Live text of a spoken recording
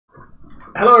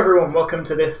Hello everyone, welcome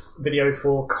to this video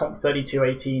for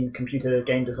COMP3218 Computer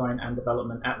Game Design and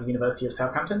Development at the University of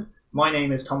Southampton. My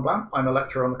name is Tom Blam, I'm a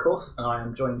lecturer on the course and I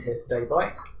am joined here today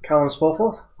by Callum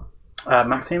Sporforth.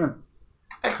 Max Heeman.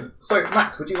 Excellent. So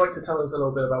Max, would you like to tell us a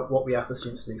little bit about what we asked the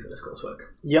students to do for this coursework?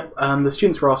 Yep, the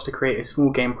students were asked to create a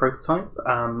small game prototype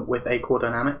with a core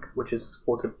dynamic, which is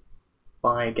supported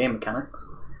by game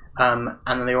mechanics, and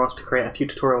then they were asked to create a few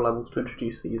tutorial levels to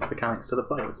introduce these mechanics to the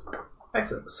players.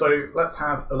 Excellent. So let's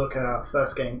have a look at our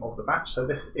first game of the batch. So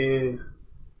this is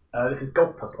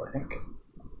Golf Puzzle, I think.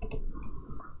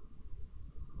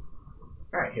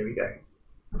 Alright, here we go.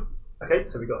 Okay,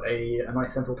 so we've got a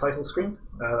nice simple title screen.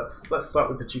 Let's start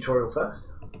with the tutorial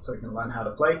first, so we can learn how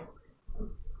to play.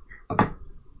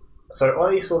 So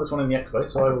I saw this one in the expo,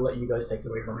 so I will let you guys take it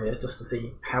away from here, just to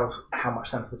see how much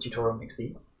sense the tutorial makes to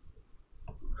you.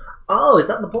 Oh, is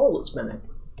that the ball that's spinning?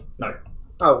 No.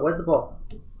 Oh, where's the ball?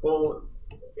 Ball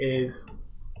is...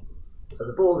 So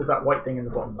the ball is that white thing in the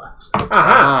bottom left. Aha!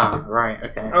 Ah, right,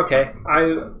 okay. Okay,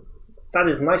 that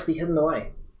is nicely hidden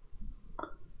away.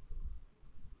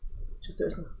 Just there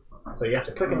isn't. So you have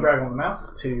to click and drag on the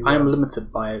mouse to... I am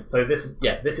limited by it. So this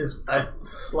is a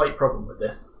slight problem with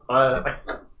this.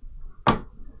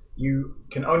 You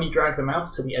can only drag the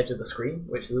mouse to the edge of the screen,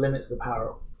 which limits the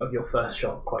power of your first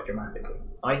shot quite dramatically.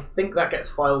 I think that gets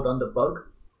filed under bug.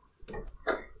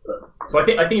 So I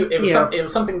think it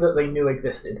was something that they knew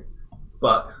existed,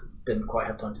 but didn't quite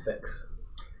have time to fix.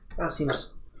 That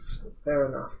seems fair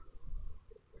enough.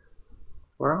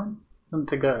 Where am I meant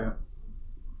to go?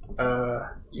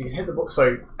 You can hit the ball.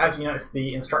 So as you notice,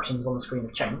 the instructions on the screen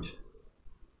have changed.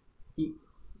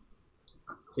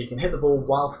 So you can hit the ball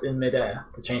whilst in midair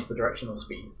to change the direction or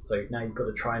speed. So now you've got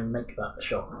to try and make that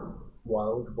shot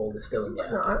while the ball is still in the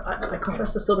air. No, I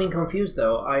confess to still being confused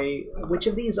though. Which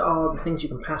of these are the things you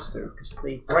can pass through?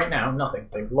 Right now, nothing.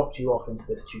 They've locked you off into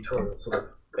this tutorial sort of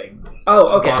thing.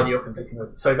 Oh, okay. While you're completing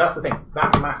it. So that's the thing.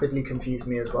 That massively confused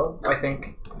me as well. I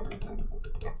think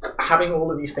having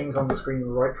all of these things on the screen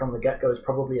right from the get-go is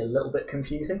probably a little bit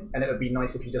confusing, and it would be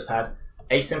nice if you just had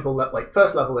a simple, like,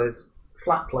 first level is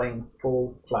flat plane,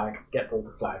 ball, flag, get ball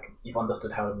to flag. You've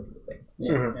understood how to move the thing.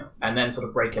 Yeah. Mm-hmm. Yeah. And then sort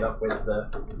of break it up with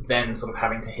then sort of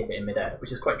having to hit it in midair,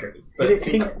 which is quite tricky. But Do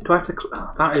I have to...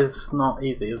 that is not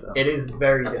easy, is it? It is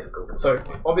very difficult. So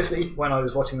obviously, when I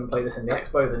was watching them play this in the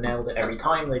expo, they nailed it every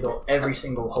time. They got every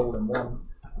single hole in one.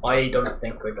 I don't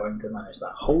think we're going to manage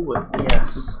that. Hole in?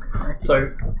 Yes. So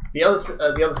the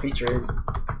other feature is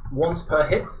once per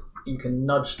hit, you can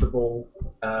nudge the ball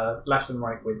left and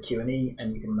right with Q and E,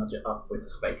 and you can nudge it up with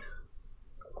space.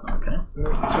 Okay.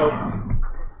 So,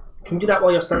 can you do that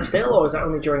while you're standing still, or is that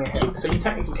only during a hit? So you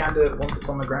technically can do it once it's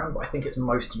on the ground, but I think it's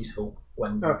most useful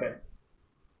when... Okay.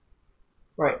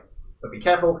 Right. But be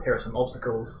careful, here are some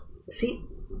obstacles. See,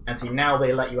 now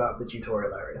they let you out of the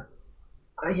tutorial area.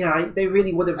 yeah, they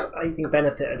really would have, I think,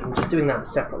 benefited from just doing that at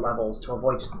separate levels to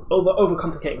avoid just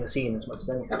overcomplicating the scene as much as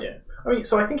anything. Yeah. I mean,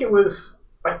 so I think it was...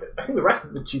 I think the rest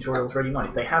of the tutorial is really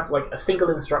nice. They have like a single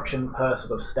instruction per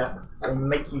sort of step. They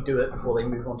make you do it before they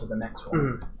move on to the next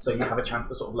one, so you have a chance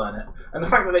to sort of learn it. And the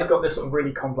fact that they've got this sort of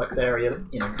really complex area,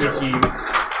 gives you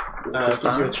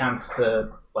a chance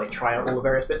to like try out all the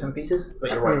various bits and pieces.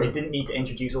 But you're right, they didn't need to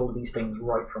introduce all of these things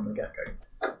right from the get-go.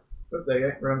 Oh, there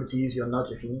you go. Remember to use your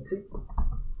nudge if you need to.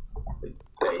 So,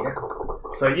 there you go.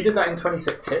 So you did that in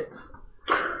 26 hits.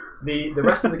 The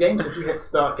rest of the games, if you hit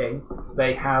start game,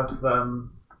 they have a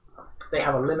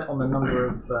limit on the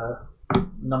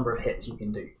number of hits you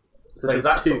can do. So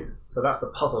that's two. So that's the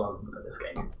puzzle element of this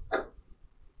game.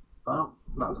 Oh,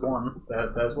 that's one.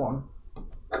 There's one.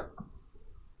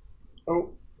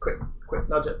 Oh, quick,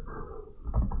 nudge it.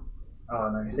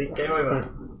 Oh no, you see, game over.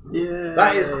 Yeah.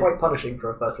 That is quite punishing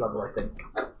for a first level, I think.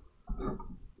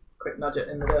 Quick nudge it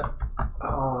in the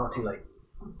Oh, too late.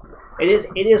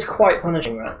 It is quite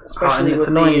punishing, that, especially with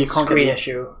the screen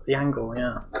issue. The angle,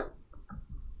 yeah.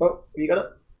 Oh, you got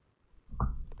it?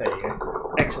 There you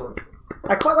go. Excellent.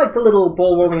 I quite like the little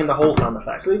ball rolling in the hole sound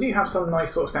effect. So they do have some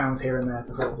nice sort of sounds here and there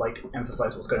to sort of like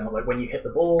emphasise what's going on, like when you hit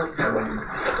the ball or when you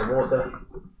hit the water.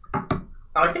 And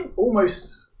I think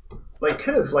almost they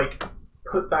could have like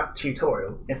put that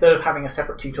tutorial, instead of having a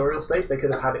separate tutorial stage, they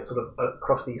could have had it sort of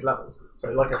across these levels.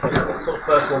 So like I said, the sort of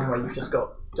first one where you've just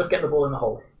get the ball in the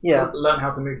hole. Yeah. Learn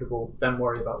how to move the ball, then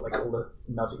worry about like all the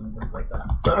nudging and things like that.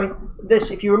 But, I mean,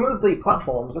 if you remove the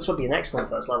platforms, this would be an excellent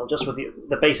first level, just with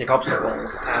the basic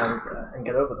obstacles and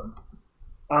get over them.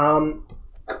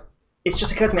 It's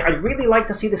just occurred to me, I'd really like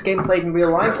to see this game played in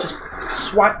real life. Just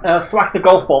thwack the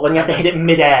golf ball, then you have to hit it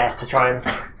mid-air to try and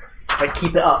like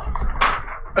keep it up.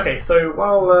 Okay, so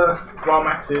while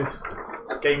Max is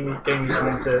game you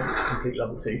trying to complete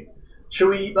level 2.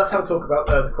 Let's have a talk about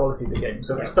the quality of the game.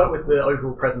 So we'll start with the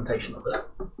overall presentation of it.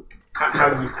 How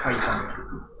are you finding it?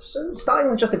 So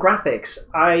starting with just the graphics,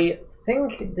 I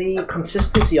think the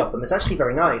consistency of them is actually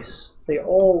very nice. They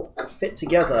all fit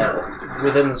together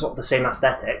within sort of the same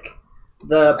aesthetic.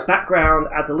 The background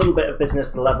adds a little bit of business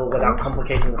to the level without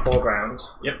complicating the foreground.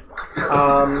 Yep.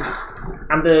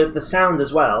 And the sound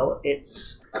as well.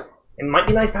 It might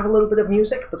be nice to have a little bit of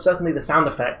music, but certainly the sound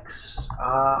effects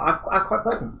are quite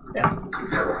pleasant. Yeah.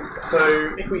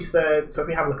 So if we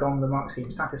have a look on the mark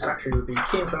scheme, satisfactory would be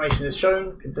key information is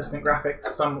shown, consistent graphics,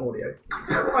 some audio.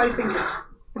 I think it's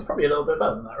probably a little bit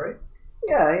better than that, right?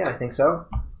 Yeah, I think so.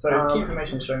 So key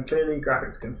information is shown clearly,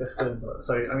 graphics consistent.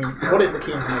 So I mean, what is the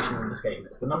key information in this game?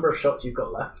 It's the number of shots you've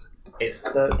got left. It's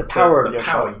the power of your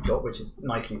power shot you've got, which is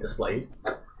nicely displayed,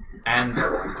 and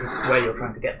where you're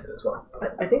trying to get to as well.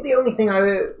 I think the only thing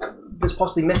that's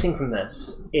possibly missing from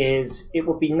this is it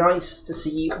would be nice to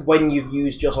see when you've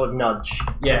used your sort of nudge.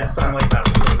 Yeah, something like that.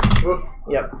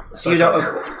 Yep. So you don't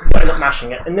end up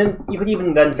mashing it, and then you could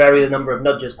even then vary the number of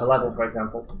nudges per level, for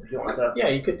example, if you want to. Yeah,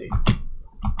 you could do.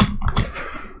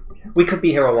 We could be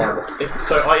here a while.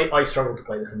 So I struggled to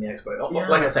play this in the expo. Yeah.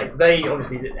 Like I say, they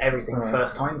obviously did everything the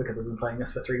first time because I've been playing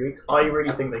this for 3 weeks. I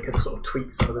really think they could have sort of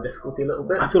tweaked some of the difficulty a little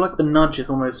bit. I feel like the nudge is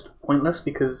almost pointless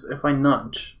because if I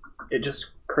nudge, it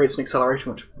just creates an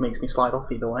acceleration which makes me slide off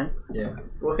either way. Yeah.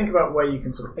 Well, think about where you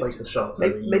can sort of place the shots.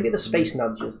 Maybe the space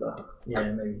nudges, though. Yeah,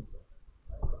 maybe.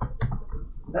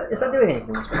 Is that doing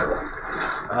anything this way?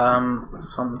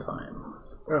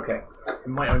 Sometimes. Okay. It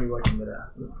might only work in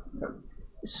midair.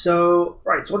 So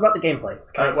what about the gameplay?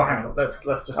 Well, hang on. Let's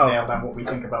just nail down what we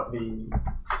think about the.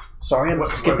 Sorry, I'm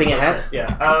skipping ahead. Yeah.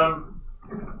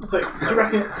 So do you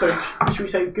reckon? So should we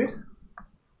say good?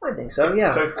 I think so.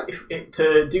 Yeah. So if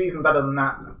to do even better than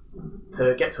that,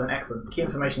 to get to an excellent, key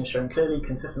information is shown clearly,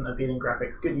 consistent, appealing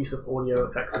graphics, good use of audio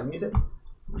effects and music.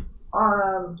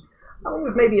 I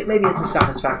think maybe it's a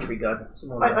satisfactory good.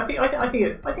 I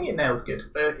think it nails good.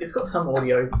 It's got some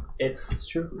audio. It's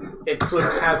true. It sort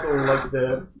of has all like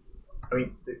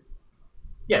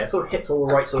it sort of hits all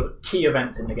the right sort of key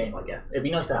events in the game. I guess it'd be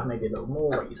nice to have maybe a little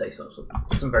more, like you say, sort of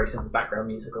some very simple background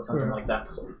music or something like that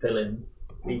to sort of fill in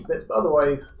these bits. But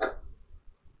otherwise,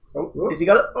 has he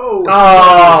got it?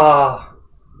 Oh,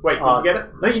 wait, did you get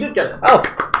it? No, you did get it. Oh,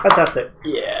 fantastic.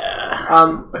 Yeah.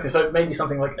 Okay, so maybe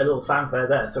something like a little fanfare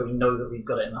there, so we know that we've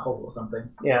got it in the hole or something.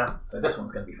 Yeah. So this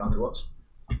one's going to be fun to watch.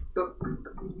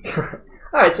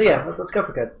 Alright, so yeah, let's go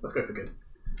for good. Let's go for good.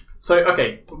 So,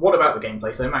 okay, what about the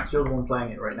gameplay? So, Max, you're the one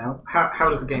playing it right now. How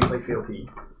does the gameplay feel to you?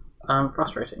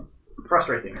 Frustrating.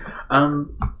 Frustrating?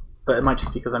 But it might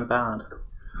just be because I'm bad.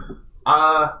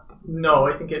 No,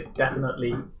 I think it's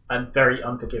definitely a very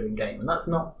unforgiving game, and that's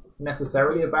not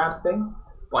necessarily a bad thing.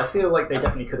 But I feel like they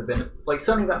definitely could have been, like,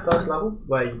 certainly that first level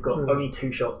where you've got only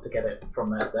 2 shots to get it from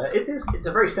there to there. It's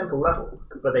a very simple level,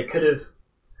 but they could have.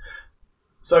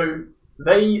 So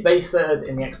they said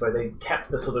in the expo they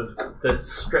kept the sort of the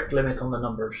strict limit on the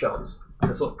number of shots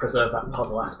to sort of preserve that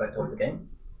puzzle aspect of the game.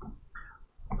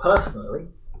 Personally,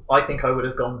 I think I would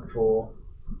have gone for,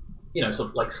 sort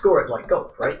of like score it like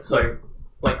golf, right? So,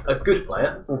 like a good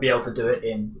player will be able to do it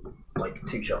in like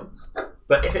 2 shots.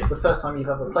 But if it's the first time you've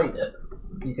ever played it,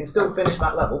 you can still finish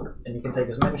that level, and you can take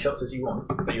as many shots as you want,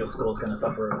 but your score's going to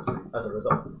suffer as a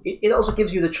result. It also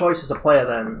gives you the choice as a player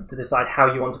then to decide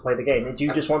how you want to play the game. Do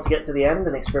you just want to get to the end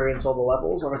and experience all the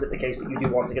levels, or is it the case that you do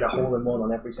want to get a hole-in-one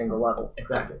on every single level?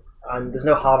 Exactly. And there's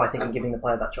no harm, I think, in giving the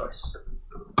player that choice.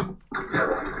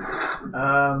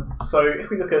 So if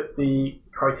we look at the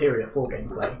criteria for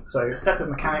gameplay, so set of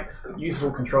mechanics,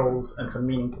 usable controls, and some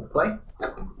meaningful play,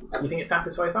 do you think it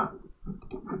satisfies that?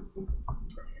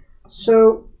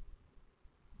 So,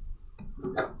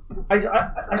 I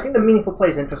think the meaningful play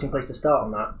is an interesting place to start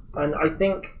on that, and I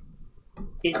think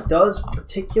it does,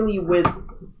 particularly with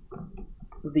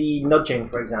the nudging,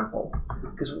 for example,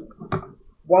 because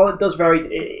while it does vary,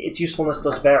 its usefulness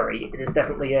does vary, it is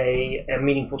definitely a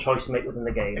meaningful choice to make within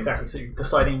the game. Exactly, so you're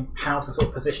deciding how to sort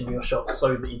of position your shots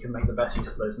so that you can make the best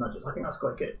use of those nudges. I think that's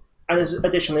quite good. And there's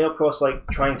additionally, of course, like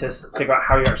trying to figure out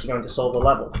how you're actually going to solve the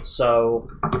level. So,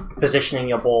 positioning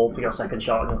your ball for your second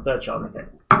shot and your third shot in the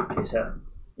case here.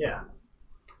 Yeah.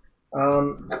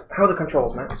 How are the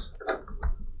controls, Max?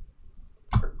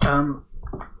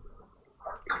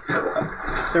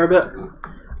 They're a bit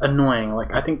annoying.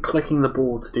 Like, I think clicking the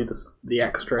ball to do the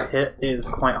extra hit is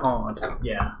quite hard.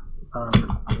 Yeah.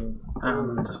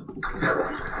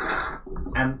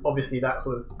 And obviously that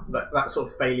sort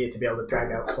of failure to be able to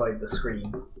drag outside the screen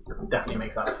definitely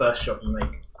makes that first shot you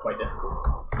make quite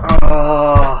difficult.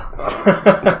 Ah.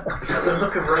 The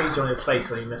look of rage on his face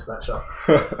when he missed that shot.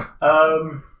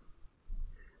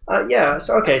 Yeah.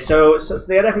 So okay. So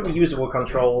they are definitely usable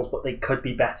controls, but they could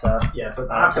be better. Yeah. So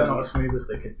perhaps they're not as smooth as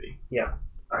they could be. Yeah.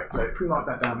 All right. So if we mark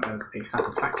that down as a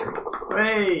satisfactory.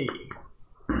 Hey.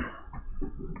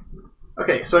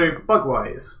 Okay. So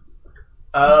bug-wise.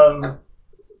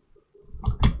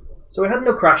 So we had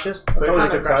no crashes. That's always a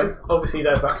good sign. Obviously,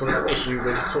 there's that sort of issue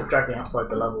with sort of dragging outside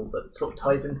the level that sort of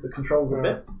ties into the controls a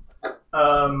bit.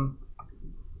 But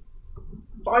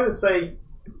I would say,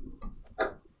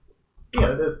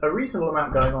 there's a reasonable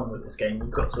amount going on with this game.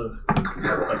 You've got sort of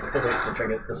like physics, the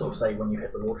triggers to sort of say when you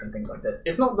hit the water and things like this.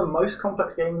 It's not the most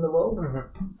complex game in the world,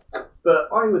 but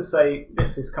I would say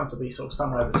this is comfortably sort of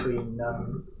somewhere between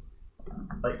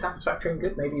like satisfactory and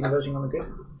good, maybe even verging on the good.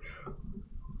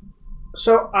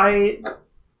 So I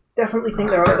definitely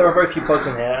think there are very few bugs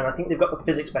in here, and I think they've got the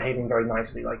physics behaving very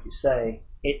nicely, like you say.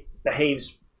 It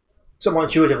behaves somewhat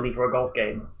intuitively for a golf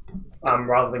game,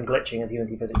 rather than glitching as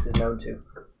Unity physics is known to.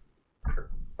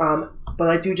 But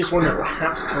I do just wonder if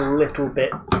perhaps it's a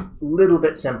little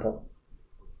bit simple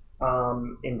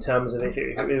in terms of if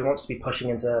it really wants to be pushing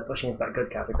into that good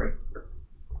category.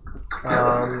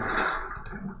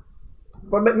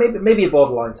 But maybe a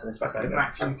borderline satisfactory. So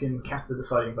Max, you can cast the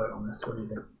deciding vote on this. What do you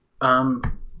think?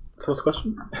 So what's the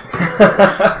question?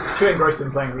 Too engrossed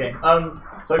in playing the game.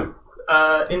 So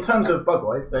in terms of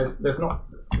bug-wise, there's no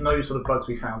sort of bugs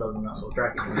we found other than that sort of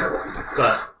dragging.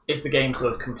 But is the game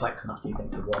sort of complex enough, do you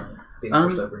think, to warrant being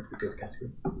pushed over into the good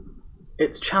category?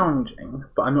 It's challenging,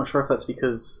 but I'm not sure if that's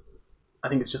because I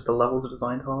think it's just the levels are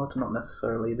designed hard, not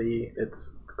necessarily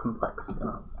it's complex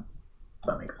enough. If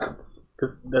that makes sense.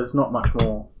 Because there's not much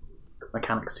more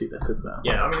mechanics to this, is there?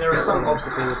 Yeah, I mean there are some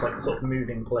obstacles like sort of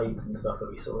moving blades and stuff that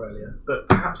we saw earlier, but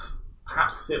perhaps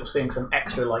sort of seeing some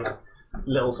extra like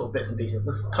little sort of bits and pieces,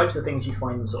 the types of things you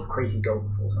find in sort of Crazy Golf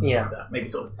or something like that. Maybe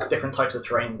sort of different types of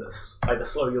terrain that either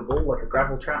slow your ball like a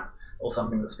gravel trap or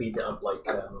something that speeds it up like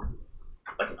an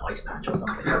ice patch or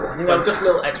something. So just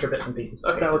little extra bits and pieces.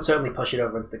 Okay, that would certainly push it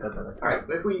over into the good. Alright,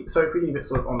 if we leave it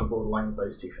sort of on the borderline with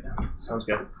those two for now. Sounds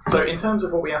good. So in terms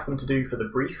of what we asked them to do for the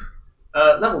brief,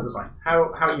 level design,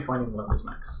 how are you finding the levels,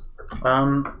 Max?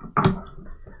 I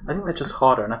think they're just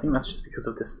harder, and I think that's just because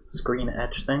of this screen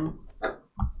edge thing.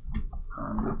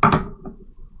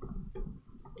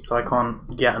 So I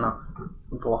can't get enough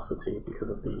velocity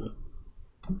because of the...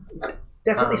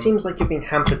 Definitely seems like you're being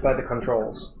hampered by the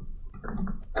controls.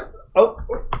 Oh!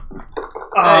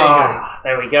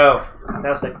 There we go.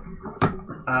 Fantastic.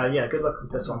 Yeah, good luck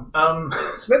with this one.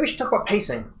 So maybe we should talk about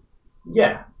pacing.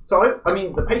 Yeah. So, I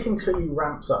mean, the pacing clearly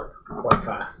ramps up quite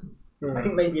fast. I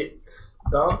think maybe it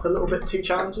starts a little bit too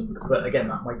challenging, but again,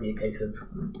 that might be a case of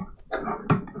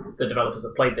the developers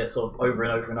have played this sort of over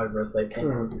and over and over as they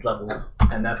came up with these levels,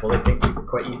 and therefore they think these are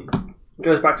quite easy. It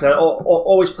goes back to that,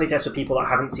 always play test with people that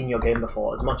haven't seen your game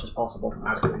before as much as possible.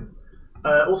 Absolutely.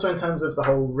 Also in terms of the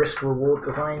whole risk-reward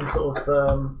design sort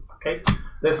of case,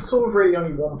 there's sort of really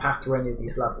only one path through any of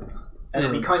these levels, and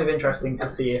it'd be kind of interesting to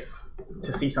see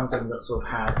something that sort of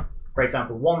had, for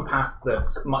example, one path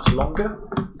that's much longer,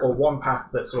 or one path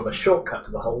that's sort of a shortcut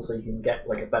to the hole, so you can get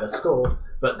like a better score.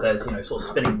 But there's sort of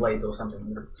spinning blades or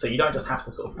something, so you don't just have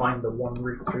to sort of find the one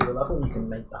route through the level. You can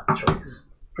make that choice.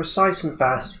 Precise and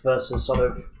fast versus sort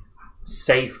of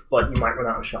safe, but you might run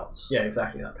out of shots. Yeah,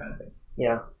 exactly that kind of thing.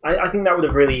 Yeah, I think that would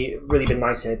have really been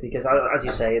nice here because, as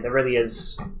you say, there really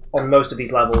is on most of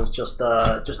these levels just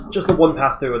the one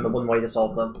path through and the one way to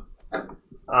solve them,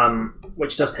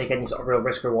 which does take any sort of real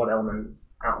risk-reward element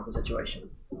out of the situation.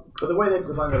 But the way they've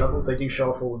designed the levels, they do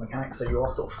show off all the mechanics, so you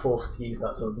are sort of forced to use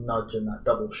that sort of nudge and that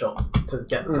double shot to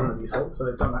get some of these holes. So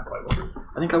they've done that quite well.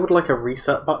 I think I would like a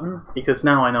reset button because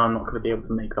now I know I'm not going to be able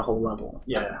to make the whole level.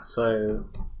 Yeah. So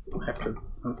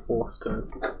I'm forced to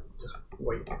just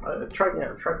wait. Try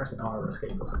pressing R or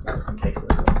escape or something just in case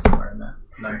there's one somewhere in there.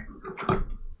 No.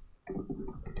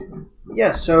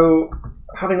 Yeah. So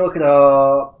having a look at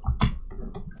our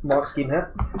mark scheme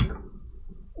here.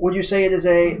 Would you say it is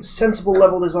a sensible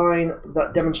level design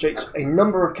that demonstrates a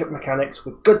number of mechanics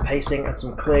with good pacing and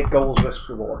some clear goals, risks,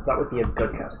 rewards? That would be a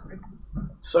good category.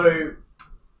 So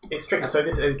it's tricky. So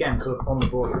this is again sort of on the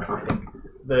borderline. I think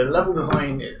the level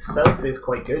design itself is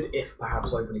quite good, if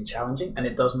perhaps overly challenging, and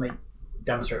it does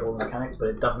demonstrate all the mechanics, but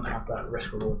it doesn't have that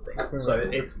risk-reward thing. So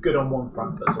it's good on one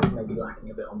front, but sort of maybe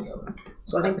lacking a bit on the other.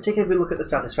 So I think particularly if we look at the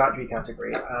satisfactory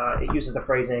category, it uses the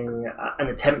phrasing an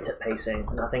attempt at pacing,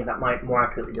 and I think that might more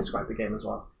accurately describe the game as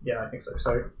well. Yeah, I think so.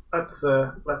 So let's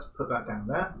put that down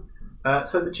there.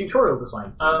 So the tutorial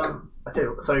design. I tell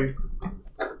you what, so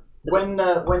when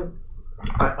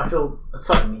I feel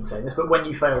slightly mean saying this, but when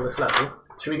you fail this level,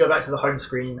 should we go back to the home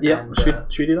screen? Yeah, and, should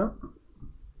we do that?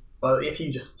 Well, if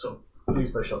you just sort of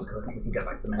lose those shots, because I think we can get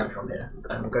back to the menu from here,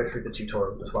 and we'll go through the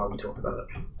tutorial just while we talk about it.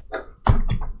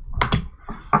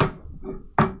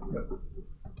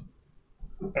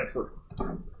 Excellent.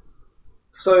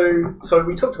 So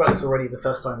we talked about this already the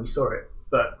first time we saw it,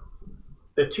 but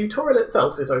the tutorial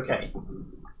itself is okay.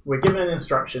 We're given an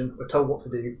instruction, we're told what to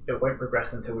do, it won't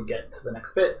progress until we get to the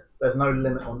next bit. There's no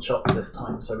limit on shots this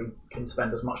time, so we can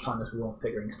spend as much time as we want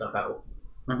figuring stuff out.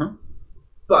 Mm-hmm.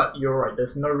 But you're right,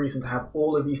 there's no reason to have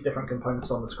all of these different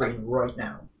components on the screen right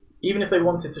now. Even if they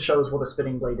wanted to show us what a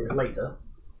spinning blade is later,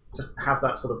 just have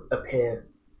that sort of appear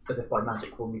as if by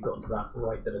magic when we've gotten to that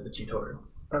right bit of the tutorial.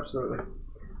 Absolutely.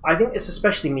 I think it's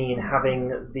especially mean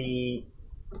having the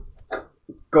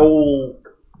goal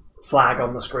flag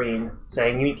on the screen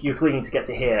saying you clearly need to get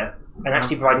to here, and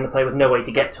actually providing the player with no way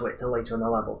to get to it till later in the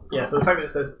level. Yeah, so the fact that it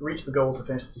says reach the goal to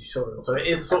finish the tutorial, so it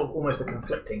is sort of almost a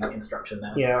conflicting instruction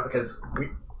there. Yeah. Because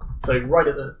right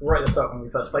at the start when we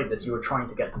first played this, you were trying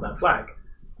to get to that flag,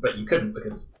 but you couldn't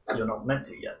because you're not meant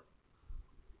to yet.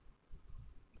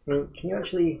 I mean, can you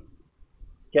actually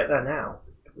get there now?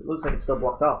 It looks like it's still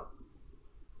blocked off.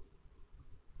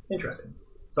 Interesting.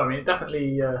 So I mean, it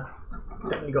definitely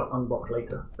got unblocked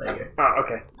later. There you go. Ah,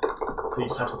 okay. So you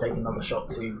just have to take another shot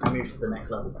to move to the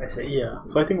next level. I see. Yeah,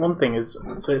 so I think one thing is,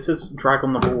 so it says drag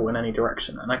on the ball in any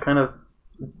direction, and I kind of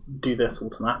do this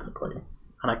automatically,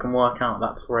 and I can work out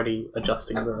that's already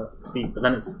adjusting the speed, but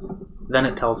then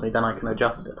it tells me then I can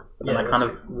adjust it. But then I kind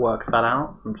of work that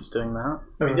out from just doing that.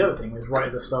 I mean, the other thing is right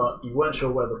at the start, you weren't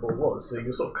sure where the ball was, so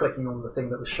you're sort of clicking on the thing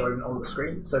that was shown on the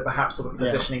screen, so perhaps sort of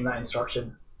positioning that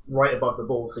instruction right above the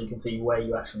ball so you can see where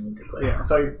you actually need to click. Yeah.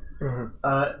 So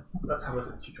let's have a look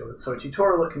at the tutorial. So a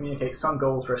tutorial that communicates some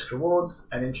goals, risks, rewards,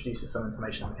 and introduces some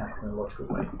information and mechanics in a logical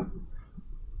way.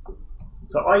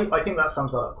 So I think that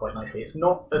sums that up quite nicely. It's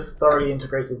not as thoroughly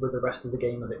integrated with the rest of the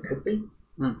game as it could be.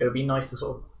 It would be nice to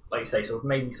sort of, like you say, sort of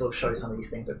maybe sort of show some of these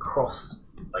things across,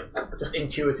 like just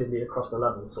intuitively across the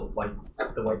levels, sort of like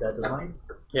the way they're designed.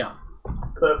 Yeah.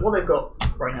 But what they've got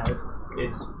right now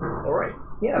is alright.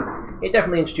 Yeah, it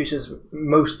definitely introduces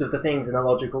most of the things in a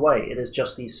logical way. It is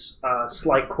just these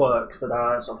slight quirks that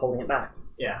are sort of holding it back.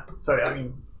 Yeah, so I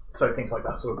mean, so things like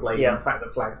that sort of blade and the fact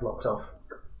that flags locked off,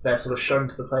 they're sort of shown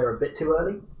to the player a bit too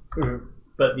early,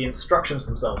 but the instructions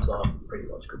themselves are pretty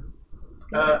logical.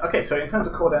 Okay, so in terms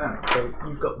of core dynamics, so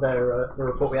you've got their the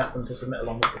report we asked them to submit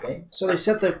along with the game. So they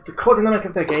said that the core dynamic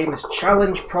of their game is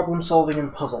challenge, problem solving,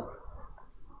 and puzzle.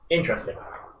 Interesting.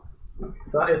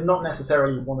 So that is not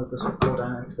necessarily one of the sort of core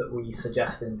dynamics that we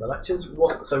suggest in the lectures.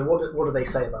 What do they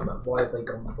say about that? Why have they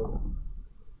gone for?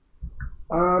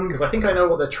 Because I think I know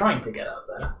what they're trying to get out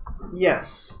there.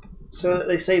 Yes. So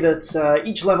they say that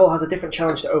each level has a different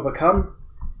challenge to overcome.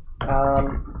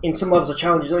 In some levels, the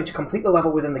challenge is only to complete the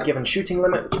level within the given shooting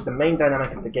limit, which is the main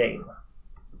dynamic of the game.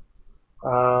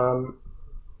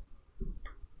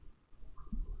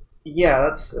 Yeah,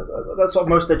 that's sort of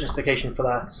most of the justification for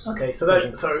that. Okay,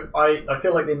 so I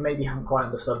feel like they maybe haven't quite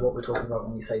understood what we're talking about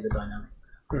when we say the dynamic.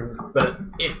 But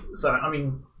I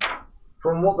mean,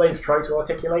 from what they've tried to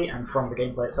articulate and from the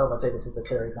gameplay itself, I'd say this is a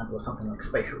clear example of something like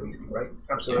spatial reasoning, right?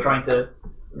 Absolutely. You're trying to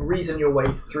reason your way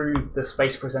through the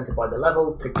space presented by the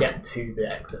level to get to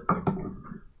the exit.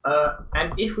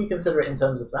 And if we consider it in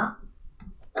terms of that,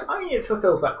 I mean, it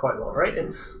fulfills that quite well, right?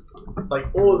 It's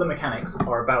like all of the mechanics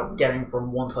are about getting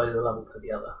from one side of the level to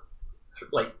the other.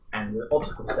 And the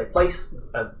obstacles they place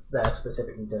are there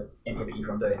specifically to inhibit you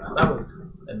from doing that. That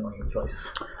was annoyingly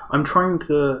close. I'm trying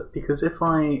to, because if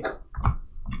I,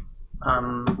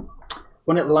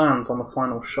 when it lands on the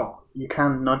final shot, you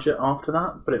can nudge it after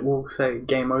that, but it will say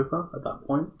game over at that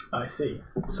point. I see.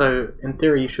 So in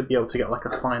theory, you should be able to get like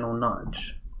a final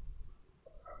nudge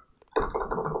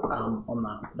on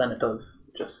that. Then it does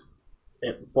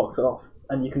it blocks it off,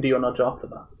 and you can do your nudge after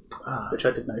that, which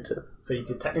I did notice. So you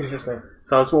could technically. Interesting.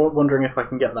 So I was wondering if I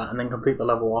can get that and then complete the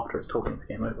level after it's talking it's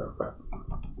game over. But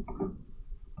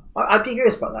I'd be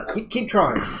curious about that. Keep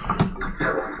trying.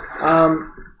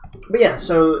 But yeah,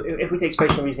 so if we take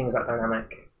spatial reasoning as that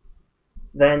dynamic,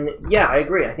 then yeah, I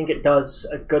agree. I think it does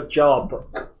a good job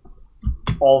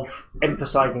of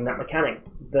emphasizing that mechanic.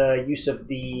 The use of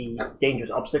the dangerous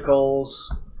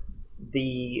obstacles,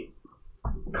 the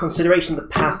consideration of the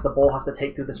path the ball has to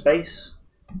take through the space.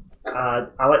 I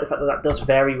like the fact that that does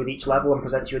vary with each level and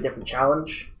presents you a different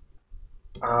challenge.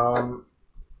 And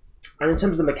in terms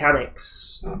of the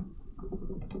mechanics,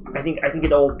 I think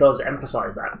it all does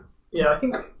emphasize that. Yeah, I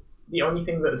think the only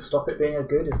thing that would stop it being a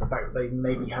good is the fact that they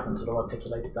maybe haven't sort of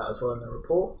articulated that as well in the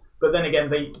report. But then again,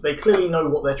 they clearly know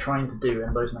what they're trying to do,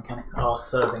 and those mechanics are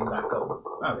serving that goal.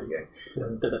 Oh, there you go. So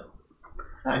did it.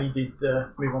 And you did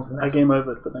move on to the I next. game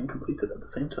over, but then completed at the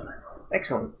same time.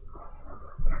 Excellent.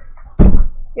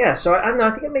 Yeah, so I don't know,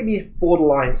 I think it may be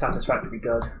borderline satisfactory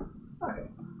good. Okay.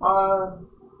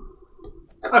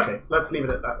 Okay, let's leave it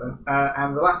at that then.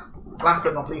 And the last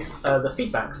but not least, the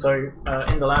feedback. So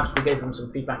in the labs, we gave them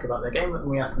some feedback about their game, and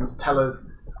we asked them to tell us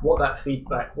what that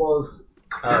feedback was,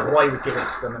 why we'd give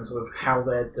it to them, and sort of how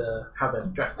they'd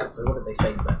addressed it. So what did they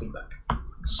say for that feedback?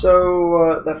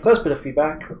 So the first bit of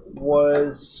feedback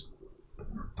was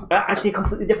actually a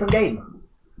completely different game.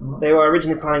 They were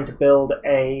originally planning to build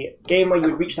a game where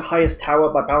you would reach the highest tower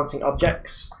by bouncing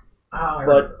objects,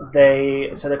 but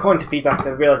they said, according to feedback,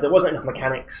 they realised there wasn't enough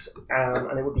mechanics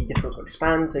and it would be difficult to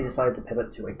expand, so they decided to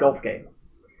pivot to a golf game.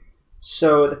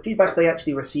 So the feedback they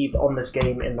actually received on this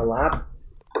game in the lab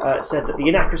said that the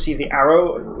inaccuracy of the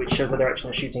arrow, which shows the direction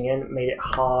they're shooting in, made it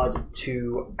hard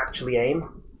to actually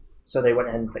aim, so they went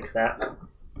ahead and fixed that.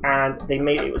 And they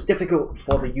made it was difficult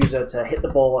for the user to hit the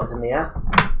ball while it's in the air,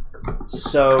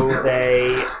 so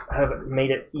they have made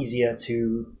it easier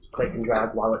to click and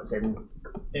drag while it's in.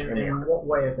 In what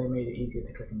way have they made it easier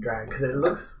to click and drag? Because it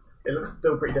looks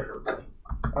still pretty difficult to me.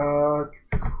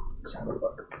 Let's have a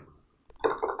look.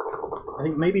 I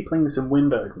think maybe playing this in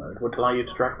windowed mode would allow you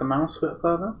to drag the mouse a bit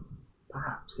further.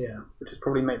 Perhaps, yeah. Which is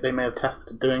probably they may have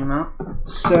tested doing that.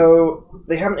 So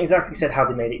they haven't exactly said how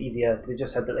they made it easier. They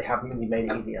just said that they haven't really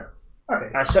made it easier. Okay.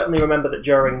 I certainly remember that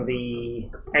during the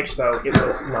expo, it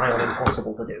was nigh on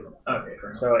impossible to do. Okay, fair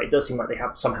enough. So it does seem like they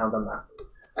have somehow done that.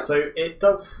 So it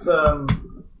does.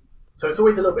 So it's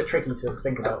always a little bit tricky to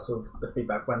think about sort of the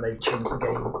feedback when they change the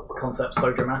game concept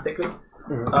so dramatically.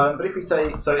 Mm-hmm. But if we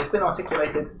say, so it's been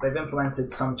articulated, they've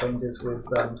implemented some changes with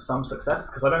some success,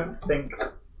 because I don't think,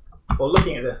 well,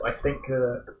 looking at this, I think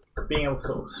being able to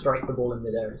sort of strike the ball in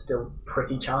midair is still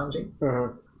pretty challenging.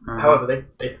 Mm-hmm. However,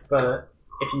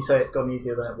 if you say it's gotten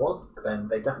easier than it was, then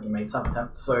they definitely made some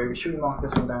attempts. So should we mark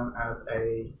this one down as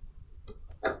a...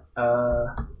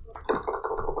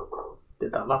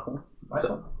 Did that level. Nice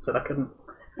one. So that couldn't...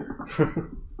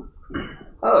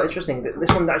 Oh, interesting.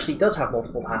 This one actually does have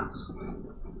multiple paths.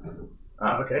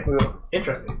 Ah, okay.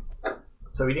 Interesting.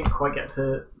 So we didn't quite get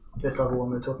to this level when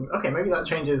we were talking... Okay, maybe that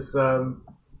changes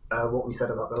what we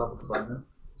said about the level design then.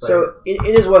 So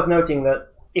it is worth noting that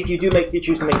if you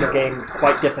choose to make your game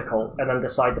quite difficult and then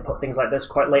decide to put things like this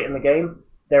quite late in the game,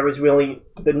 there is really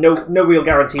no real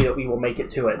guarantee that we will make it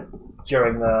to it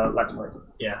during the Let's Plays.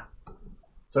 Yeah.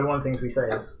 So one of the things we say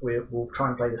is we'll try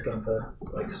and play this game for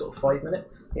like sort of 5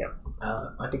 minutes. Yeah.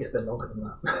 I think it's been longer than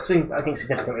that. It's been, I think,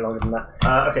 significantly longer than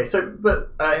that. Okay, so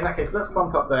but in that case, let's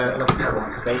bump up their level to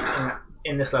 1 because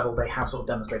in this level they have sort of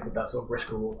demonstrated that sort of risk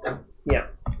reward thing. Yeah.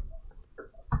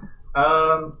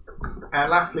 And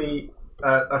lastly,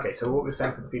 okay, so what we're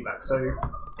saying for the feedback. So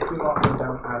if we mark them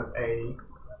down as a,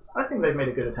 I think they've made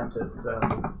a good attempt at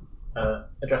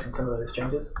addressing some of those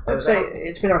changes. I'd say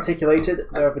it's been articulated,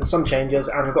 there have been some changes,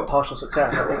 and we've got partial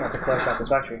success. I think that's a clear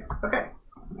satisfactory. Okay.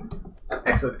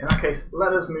 Excellent. In that case,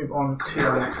 let us move on to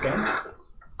our next game.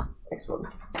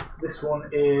 Excellent. This one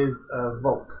is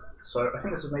Vault. So I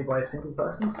think this was made by a single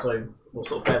person, so we'll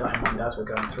sort of bear that in mind as we're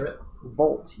going through it.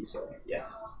 Vault, you say?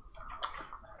 Yes.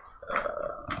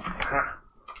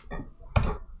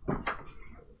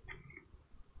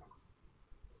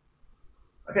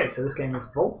 Okay, so this game is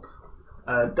Vault.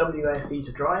 WASD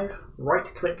to drive, right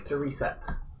click to reset.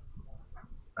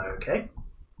 Okay.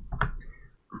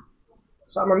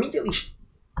 So I'm immediately...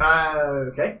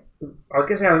 Okay. I was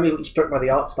going to say I'm immediately struck by the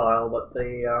art style, but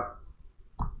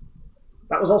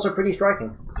that was also pretty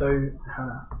striking. So...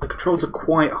 the controls are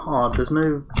quite hard. There's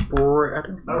no... I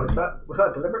don't think was that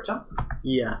a deliberate jump?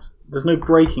 Yes. There's no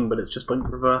braking, but it's just like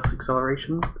reverse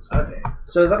acceleration. Okay.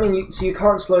 So does that mean you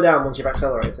can't slow down once you've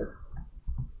accelerated?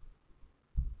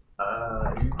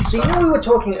 So you know we were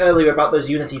talking earlier about those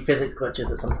Unity physics glitches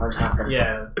that sometimes happen?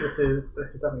 Yeah, this is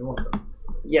definitely one of them.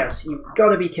 Yes, you've got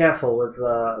to be careful with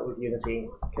Unity,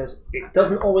 because it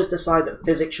doesn't always decide that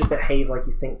physics should behave like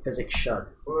you think physics should.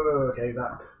 Okay,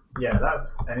 that's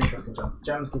an interesting jump.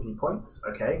 Gems give you points,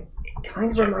 okay. It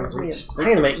kind of reminds me of...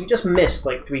 Hang on a minute, you just missed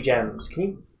like 3 gems. Can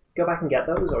you go back and get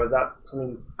those, or is that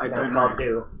something you can't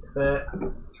do? Is there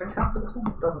a sound for this one?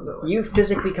 It doesn't look like you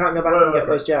physically can't go back and get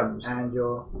those gems. And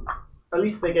you're... At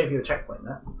least they gave you a checkpoint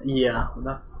there. Yeah,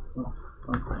 that's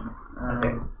something.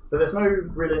 Okay. But there's no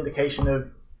real indication of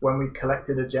when we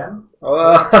collected a gem.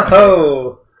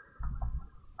 Oh!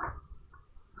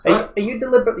 So are you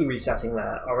deliberately resetting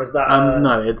there, or is that...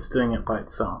 No, it's doing it by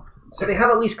itself. So they have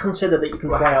at least considered that you can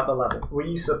fly out the level. Were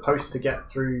you supposed to get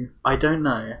through... I don't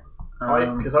know.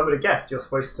 Because I would have guessed you're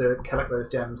supposed to collect those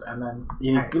gems and then...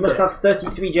 You must have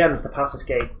 33 gems to pass this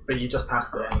gate. But you just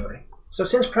passed it anyway. So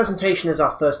since presentation is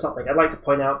our first topic, I'd like to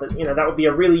point out that that would be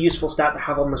a really useful stat to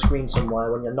have on the screen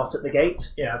somewhere when you're not at the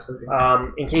gate. Yeah, absolutely.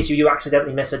 In case you do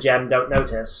accidentally miss a gem, don't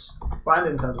notice. And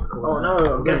in terms of the call. Oh no!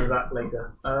 We'll get to that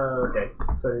later. Okay,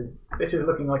 so this is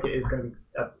looking like it is going to be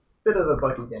a bit of a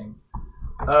buggy game.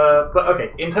 But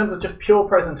okay, in terms of just pure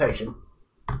presentation.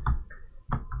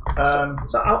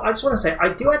 So I just want to say, I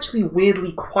do actually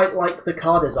weirdly quite like the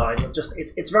car design. Of just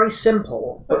it's very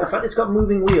simple, but the fact it's got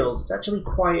moving wheels, it's actually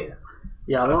quite...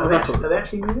 Yeah, are they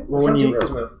actually moving? Well, when you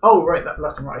move. Oh, right, that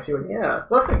left and right. I see what you mean. Yeah.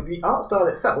 Last thing, the art style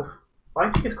itself, I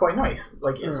think is quite nice.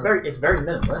 Like it's very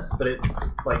minimalist, but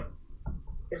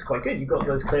it's quite good. You've got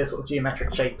those clear sort of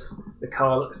geometric shapes. The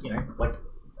car looks, like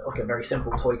a very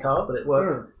simple toy car, but it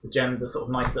works. The gems are sort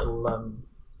of nice little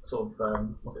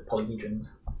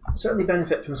polyhedrons. Certainly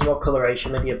benefit from some more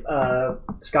coloration, maybe a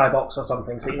skybox or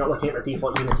something, so you're not looking at the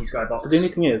default Unity skybox. So the only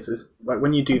thing is like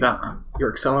when you do that,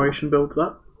 your acceleration builds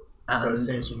up. So as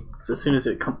soon as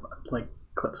it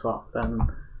clips off, then.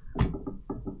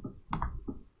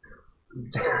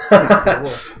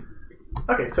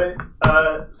 Okay, so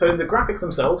the graphics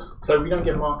themselves. So we don't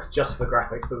give marks just for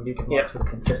graphics, but we do give marks for the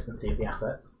consistency of the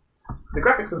assets. The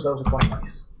graphics themselves are quite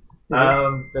nice.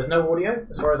 There's no audio,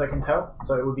 as far as I can tell,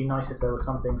 so it would be nice if there was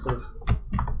something sort of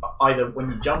either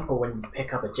when you jump or when you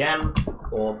pick up a gem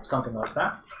or something like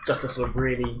that, just to sort of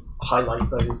really highlight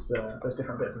those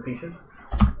different bits and pieces.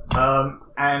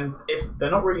 And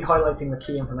they're not really highlighting the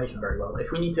key information very well.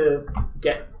 If we need to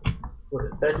get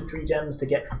 33 gems to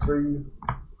get through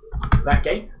that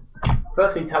gate,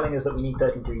 firstly telling us that we need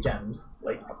 33 gems,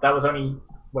 that was only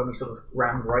when we sort of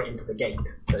rammed right into the gate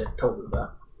that it told us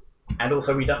that. And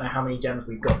also, we don't know how many gems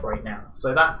we've got right now.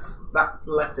 So that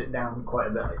lets it down quite a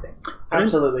bit, I think.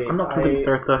 Absolutely. I'm not convinced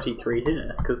there are 33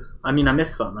 here, because, I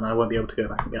missed some, and I won't be able to go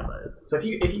back and get those. So if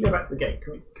you go back to the gate,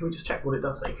 can we just check what it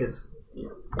does say? Because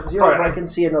I can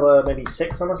see another maybe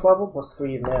 6 on this level, plus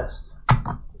 3 you've missed.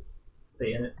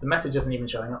 See, and the message isn't even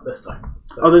showing up this time.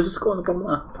 So. Oh, there's a score on the bottom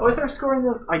left. Oh, is there a score in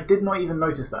the... I did not even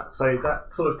notice that. So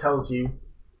that sort of tells you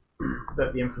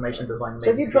that the information design... So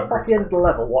if you drop off the end of the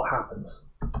level, what happens?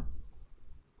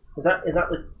 Is that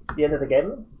the end of the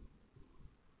game?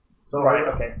 So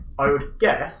I would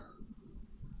guess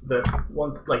that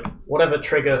once whatever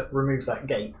trigger removes that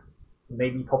gate,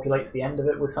 maybe populates the end of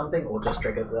it with something, or just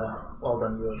triggers a well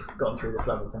done, you have gotten through this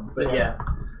level thing. But yeah.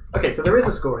 Okay, so there is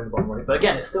a score in the bottom right, but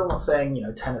again, it's still not saying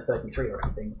 10 of 33 or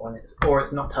anything, or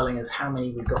it's not telling us how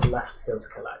many we've got left still to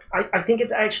collect. I think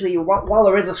it's actually, while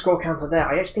there is a score counter there,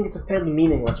 I actually think it's a fairly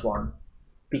meaningless one.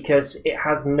 Because it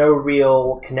has no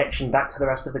real connection back to the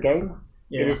rest of the game.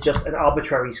 Yeah. It is just an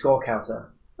arbitrary score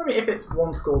counter. I mean, if it's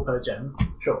 1 score per gem,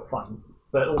 sure, fine.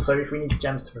 But also, if we need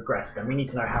gems to progress, then we need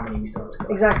to know how many we still have to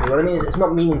collect. Exactly. What I mean is, it's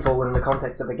not meaningful in the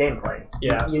context of the gameplay.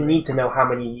 Yeah, you need to know how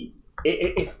many...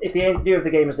 If the idea of the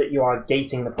game is that you are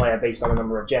gating the player based on a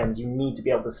number of gems, you need to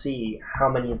be able to see how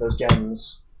many of those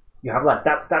gems you have left.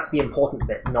 That's the important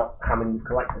bit, not how many you've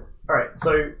collected. Alright,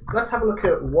 so let's have a look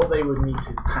at what they would need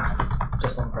to pass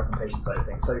just on the presentation side of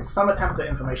things. So some attempt at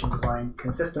information design,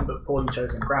 consistent but poorly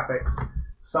chosen graphics,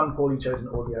 some poorly chosen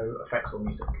audio, effects or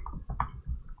music.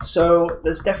 So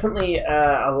there's definitely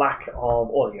a lack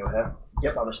of audio here.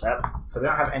 Establish that. So they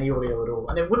don't have any audio at all.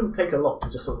 And it wouldn't take a lot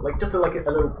to just sort of a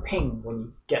little ping when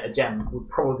you get a gem would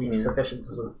probably be sufficient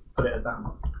to sort of put it at that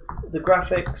mark. The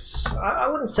graphics, I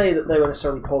wouldn't say that they were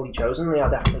necessarily poorly chosen, they are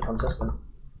definitely consistent.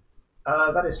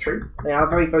 That is true. They are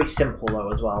very, very simple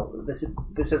though as well. This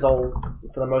is all,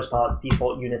 for the most part,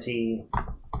 default Unity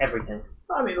everything.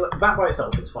 I mean, that by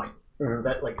itself is fine.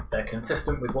 They're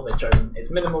consistent with what they've chosen.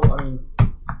 It's minimal. I mean,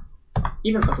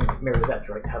 even something like Mirror's Edge,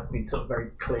 right, has to be sort of very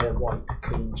clear, white,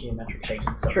 clean, geometric shapes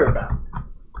and stuff like that.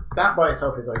 That by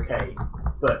itself is okay,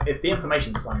 but it's the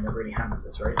information design that really hammers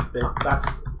this, right?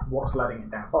 That's what's letting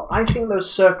it down. Well, I think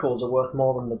those circles are worth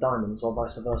more than the diamonds, or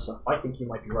vice versa. I think you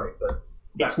might be right, but...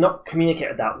 It's not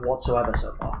communicated that whatsoever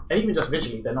so far. And even just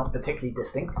visually, they're not particularly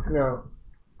distinct. No.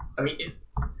 I mean,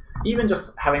 even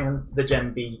just having the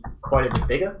gem be quite a bit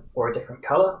bigger, or a different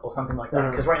colour, or something like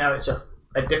that, because right now it's just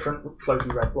a different floaty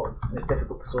red blob, and it's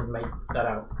difficult to sort of make that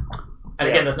out. And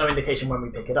again, there's no indication when we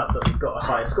pick it up that we've got a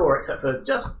higher score, except for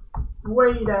just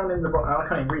way down in the bottom. I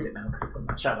can't even read it now because it's in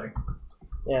that shadow.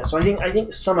 Yeah, so I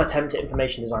think some attempt at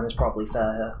information design is probably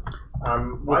fair here.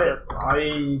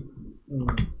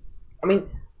 I mean,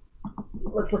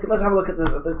 let's have a look at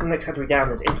the next category down.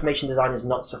 Is information design is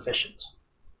not sufficient.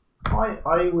 I'm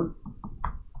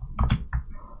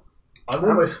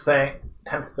almost saying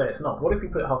tend to say it's not. What if we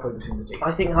put it halfway between the two?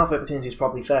 I think halfway between the two is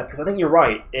probably fair, because I think you're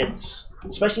right. It's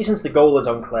especially since the goal is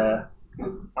unclear.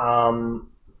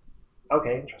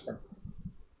 Okay, interesting.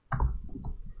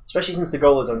 Especially since the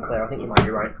goal is unclear, I think you might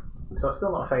be right. So it's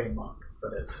still not a failing mark,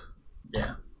 but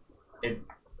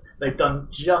they've done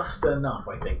just enough,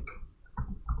 I think,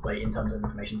 like in terms of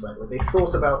information design. They've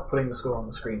thought about putting the score on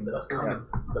the screen, but that's kind of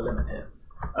the limit here.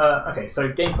 Okay,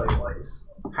 so gameplay-wise,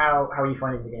 how are you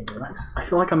finding the gameplay, Max? I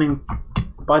feel like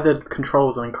by the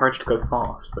controls, I'm encouraged to go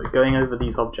fast, but going over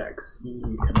these objects,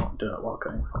 you cannot do it while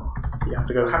going fast. You have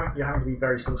to go. You're having to be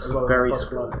very sort of slow. Very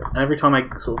slow. And every time I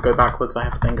sort of go backwards, I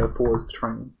have to then go forwards to try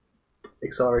and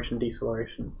acceleration,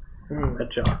 deceleration,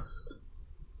 adjust.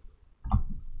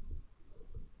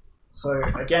 So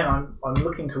again, I'm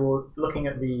looking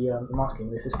at the mark scheme.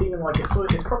 This is feeling like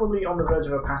it's probably on the verge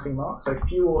of a passing mark. So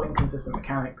few or inconsistent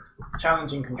mechanics,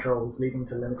 challenging controls, leading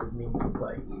to limited meaningful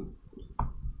play.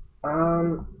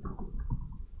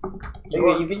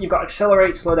 You've got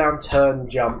accelerate, slow down, turn,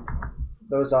 jump.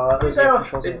 Those are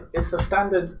controls. It's a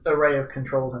standard array of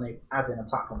controls as in a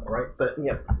platformer, right? But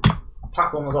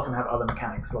platformers often have other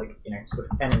mechanics, like sort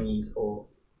of enemies or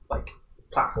like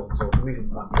platforms or moving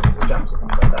platforms or jumps or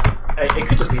things like that. It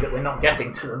could just be that we're not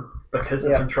getting to them because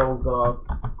the controls are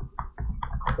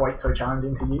quite so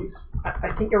challenging to use.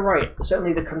 I think you're right.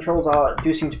 Certainly the controls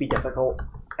do seem to be difficult,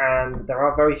 and there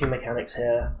are very few mechanics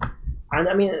here. And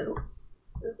I mean,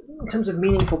 in terms of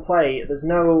meaningful play, there's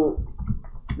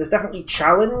definitely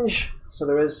challenge, so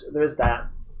there is that.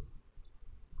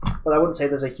 But I wouldn't say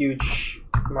there's a huge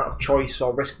amount of choice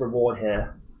or risk reward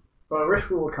here. Well, risk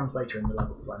reward comes later in the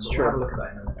level design. But We'll have a look at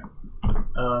that in a minute.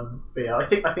 But yeah,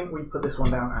 I think we put this one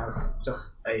down as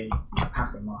just a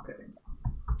passing mark, I think.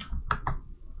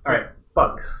 All right,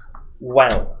 bugs.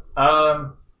 Well,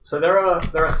 so there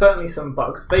are certainly some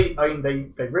bugs. They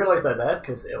realise they're there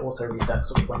because it auto resets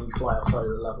sort of when you fly outside of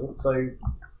the level. So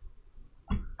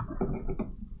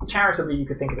charitably, you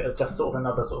could think of it as just sort of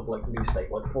another sort of like loose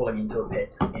state, like falling into a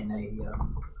pit in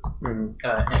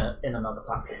another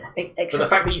platform. But the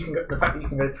fact that you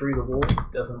can go through the wall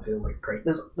doesn't feel like great.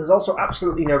 There's also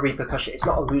absolutely no repercussion. It's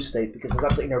not a loose state because there's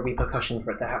absolutely no repercussion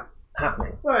for it to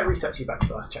happening. Well, it resets you back to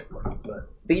the last checkpoint, but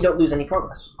you don't lose any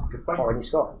progress good point. or any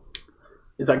score.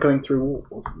 Is that going through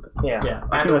walls? Yeah,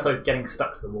 and also getting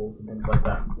stuck to the walls and things like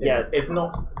that. It's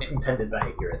not intended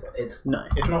behaviour, is it? It's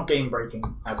not game breaking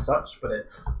as such, but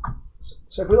it's.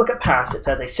 So if we look at pass, it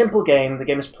says a simple game. The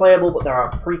game is playable, but there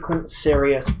are frequent,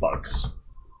 serious bugs.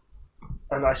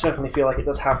 And I certainly feel like it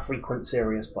does have frequent,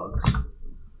 serious bugs.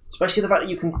 Especially the fact that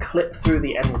you can clip through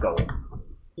the end goal.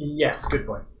 Yes, good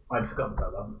point. I'd forgotten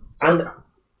about that. So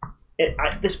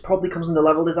this probably comes into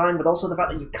level design, but also the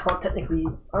fact that you can't technically...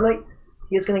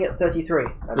 he is going to get 33,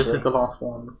 actually. This is the last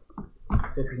one.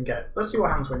 Let's see if we can get... Let's see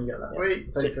what happens when you get that.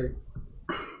 Wait, 33.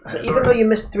 So even though you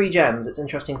missed 3 gems, it's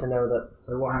interesting to know that...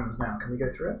 So what happens now? Can we go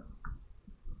through it?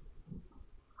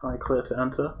 High clear to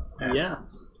enter. Yeah.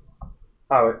 Yes.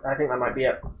 Oh, I think that might be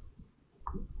it.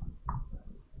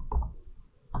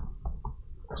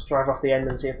 Let's drive off the end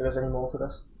and see if there is any more to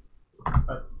this.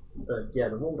 Yeah,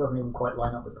 the wall doesn't even quite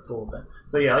line up with the floor there.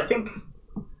 So yeah, I think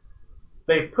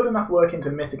they've put enough work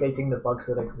into mitigating the bugs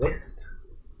that exist.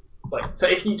 Like, so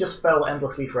if you just fell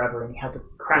endlessly forever and you had to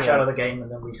crash out of the game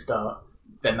and then restart,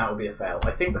 then that would be a fail.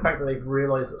 I think the fact that they've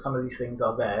realised that some of these things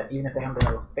are there, even if they haven't been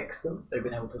able to fix them, they've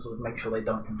been able to sort of make sure they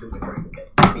don't completely break the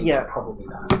game. Yeah, probably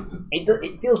that.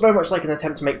 It feels very much like an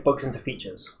attempt to make bugs into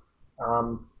features.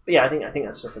 But yeah, I think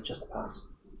that's just a pass.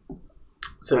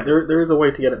 So there is a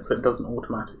way to get it so it doesn't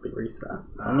automatically reset.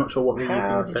 So I'm not sure what they're using.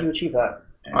 How did you achieve that?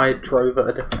 I drove at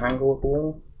a different angle of the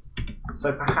wall.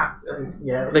 So perhaps,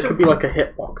 there could be like a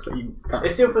hitbox that you.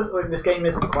 It still feels like this game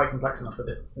isn't quite complex enough that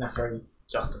it necessarily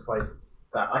justifies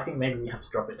that. I think maybe we have to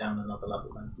drop it down another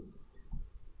level then.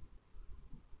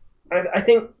 I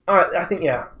think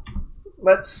yeah.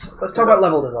 Let's talk about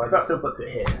level design. Because that still puts it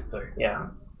here. So yeah.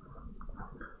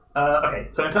 Okay,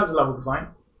 so in terms of level design,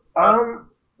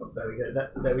 there we go.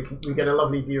 There we get a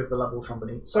lovely view of the levels from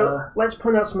beneath. So let's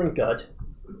point out something good.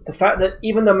 The fact that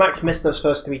even though Max missed those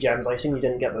first 3 gems, I assume you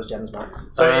didn't get those gems, Max.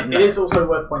 So it is also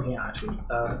worth pointing out, actually,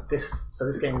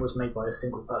 this game was made by a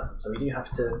single person, so we do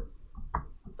have to,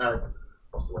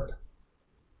 what's the word?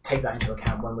 Take that into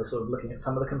account when we're sort of looking at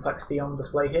some of the complexity on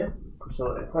display here.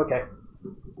 Absolutely. Okay.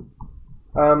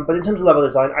 But in terms of level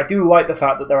design, I do like the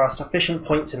fact that there are sufficient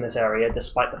points in this area,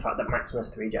 despite the fact that Max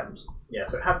missed 3 gems. Yeah,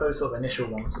 so it had those sort of initial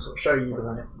ones to sort of show you, but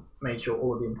then it made sure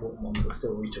all of the important ones were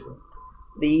still reachable.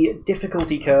 The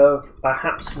difficulty curve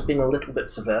perhaps has been a little bit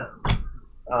severe.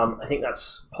 I think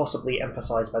that's possibly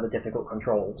emphasised by the difficult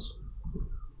controls.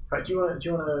 Right, do you want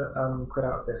to quit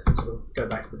out of this and sort of go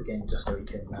back to the beginning just so we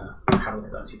can have a look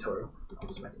at that tutorial? I'll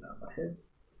just make a note of that here.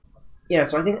 Yeah,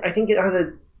 so I think it had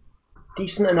a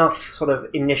decent enough sort of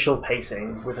initial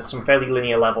pacing with some fairly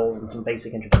linear levels and some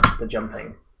basic introduction to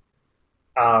jumping.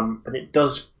 But it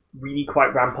does really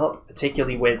quite ramp up,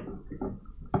 particularly with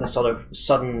the sort of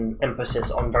sudden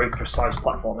emphasis on very precise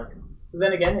platforming.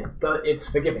 Then again, it's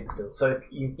forgiving still. So if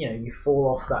you fall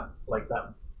off that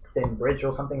thin bridge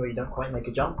or something where you don't quite make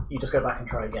a jump, you just go back and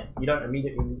try again. You don't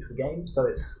immediately lose the game, so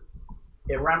it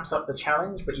ramps up the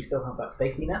challenge, but you still have that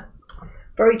safety net.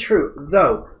 Very true,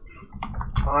 though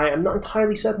I am not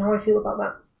entirely certain how I feel about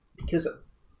that, because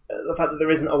the fact that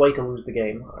there isn't a way to lose the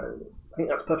game, I think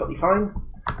that's perfectly fine,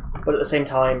 but at the same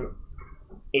time,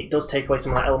 it does take away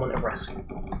some of that element of risk.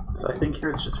 So I think here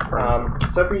it's just frozen.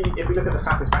 So if we look at the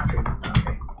satisfactory,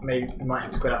 okay, maybe we might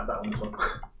have to quit out that one as well.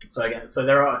 So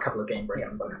there are a couple of game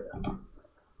breaking bugs there.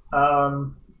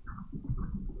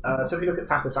 So if you look at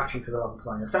satisfactory for the level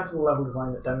design, a sensible level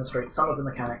design that demonstrates some of the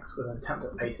mechanics with an attempt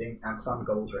at pacing and some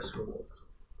goals, risk, rewards.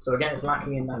 So again, it's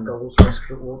lacking in that goals, risk,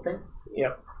 reward thing.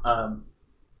 Yep.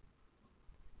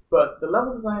 But the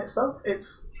level design itself,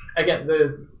 it's again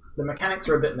the mechanics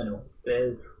are a bit minimal.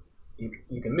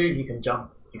 You can move, you can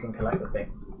jump, you can collect the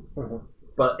things. Mm-hmm.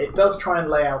 But it does try and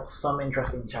lay out some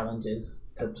interesting challenges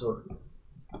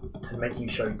to make you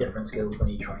show different skills when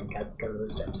you try and get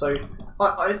those gems. So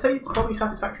I'd say it's probably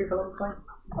satisfactory for level design.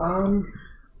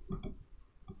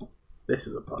 This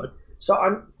is a bug.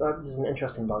 So this is an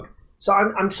interesting bug. So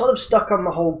I'm sort of stuck on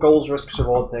the whole goals, risks,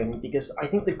 reward thing, because I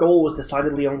think the goal was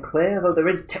decidedly unclear, though there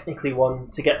is technically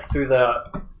one to get through the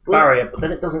barrier, but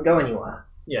then it doesn't go anywhere.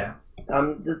 Yeah.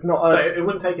 There's not So it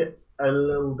wouldn't take it a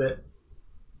little bit.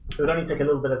 It would only take a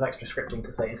little bit of extra scripting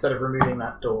to say, instead of removing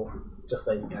that door, just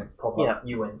say, pop up,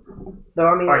 you win. No,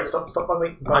 I mean... Alright, stop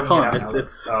bugging. I can't,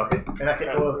 it's... Oh,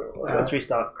 okay. Let's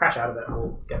restart. Crash out of it and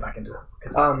we'll get back into it,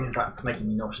 because that's making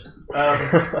me nauseous.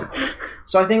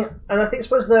 So I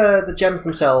suppose the gems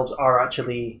themselves are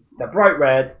actually, they're bright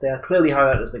red, they're clearly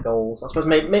highlighted as the goals. I suppose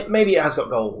maybe it has got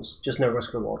goals, just no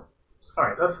risk reward.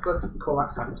 Alright, let's call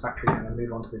that satisfactory and then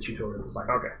move on to the tutorial design.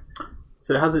 Okay.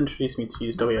 So it has introduced me to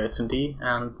use WASD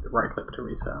and right click to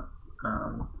reset.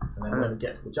 And then when we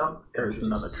get to the jump, there's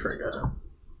another trigger.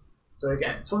 So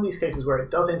again, it's one of these cases where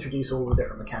it does introduce all the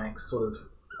different mechanics, sort of,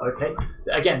 okay.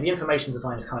 Again, the information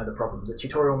design is kind of the problem. The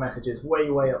tutorial message is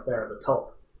way up there at the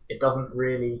top. It doesn't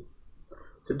really...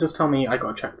 So it does tell me I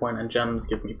got a checkpoint and gems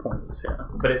give me points here.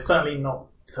 But it's certainly not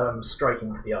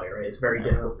striking to the eye, right? It's very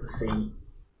difficult to see.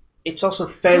 It's also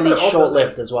fairly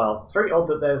short-lived as well. It's very odd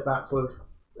that there's that sort of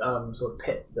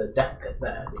pit, the death pit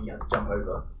there that you have to jump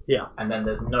over. Yeah. And then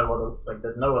there's no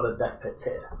other death pits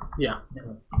here. Yeah.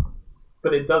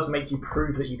 But it does make you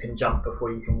prove that you can jump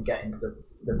before you can get into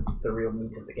the real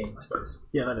meat of the game, I suppose.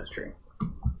 Yeah, that is true.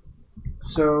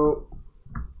 So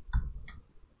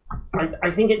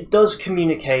I think it does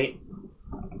communicate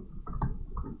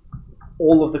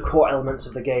all of the core elements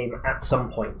of the game at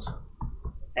some point.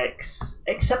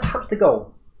 Except perhaps the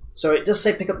goal. So it does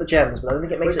say pick up the gems, but I don't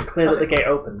think it makes it clear that the gate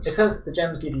opens. It says the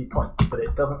gems give you points, but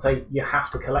it doesn't say you have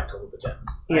to collect all of the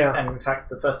gems. Yeah. And in fact,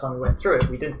 the first time we went through it,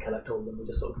 we didn't collect all of them. We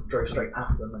just sort of drove straight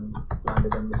past them and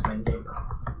landed in this main game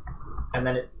path. And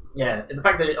then the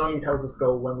fact that it only tells us the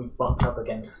goal when we bumped up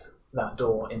against that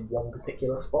door in one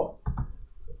particular spot.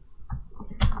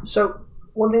 So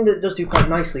one thing that it does do quite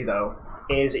nicely, though,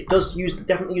 is it does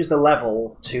definitely use the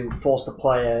level to force the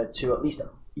player to at least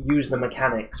use the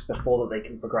mechanics before that they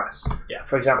can progress. Yeah.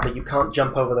 For example, you can't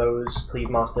jump over those till you've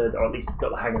mastered, or at least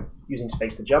got the hang of using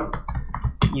space to jump.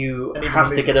 You have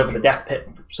to get over the death pit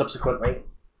subsequently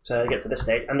to get to this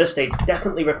stage, and this stage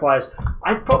definitely requires,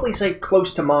 I'd probably say,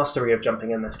 close to mastery of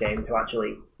jumping in this game to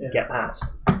actually get past.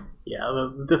 Yeah,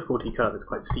 the difficulty curve is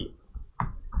quite steep.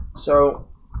 So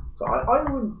I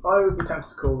would be tempted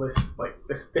to call this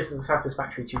this is a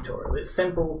satisfactory tutorial. It's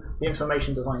simple. The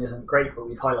information design isn't great, but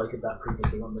we've highlighted that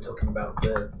previously when we're talking about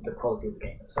the quality of the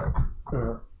game itself.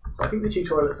 Mm-hmm. So I think the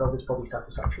tutorial itself is probably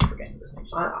satisfactory for a game of this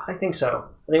nature. I think so.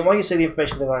 I think why you say the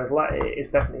information design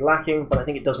is definitely lacking, but I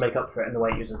think it does make up for it in the way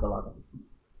it uses the level.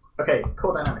 Okay,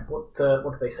 core dynamic. What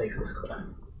do they say for this core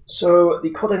dynamic? So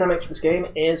the core dynamic for this game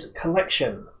is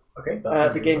collection. Okay,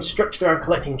 the game's structured around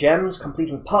collecting gems,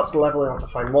 completing parts of the level in order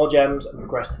to find more gems, and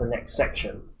progress to the next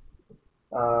section.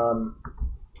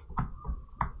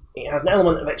 It has an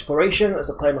element of exploration, as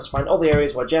the player must find all the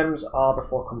areas where gems are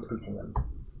before completing them.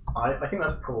 I think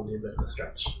that's probably a bit of a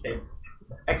stretch.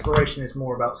 Exploration is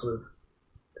more about sort of,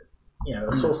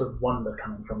 a source of wonder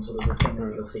coming from sort of the things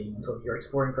that you're seeing, and sort of you're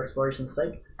exploring for exploration's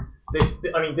sake. This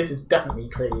is definitely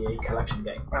clearly a collection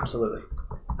game. Absolutely.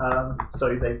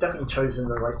 So they've definitely chosen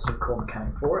the right sort of core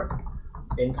mechanic for it.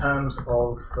 In terms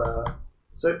of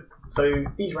so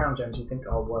these round gems, you think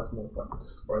are worth more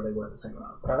points, or are they worth the same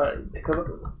amount?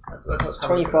 So that's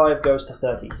 25 goes to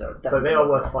 30, so it's so they are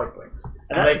worth 5 points.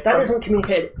 And that isn't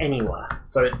communicated anywhere.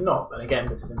 So it's not. And again,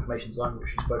 this is information design, which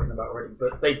we've spoken about already.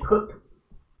 But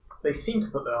they seem to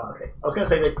put that. Oh, okay, I was going to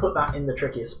say they put that in the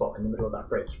trickiest spot in the middle of that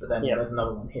bridge, but then there's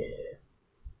another one here.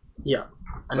 Yeah,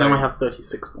 and then we have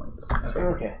 36 points. So.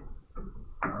 Okay.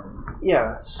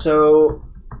 Yeah. So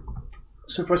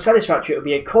for satisfactory, it would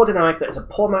be a core dynamic that is a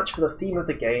poor match for the theme of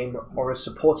the game, or is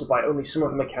supported by only some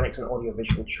of the mechanics and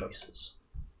audio-visual choices.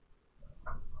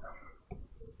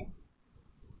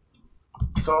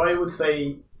 So I would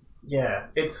say,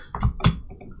 it's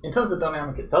in terms of the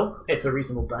dynamic itself, it's a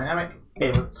reasonable dynamic.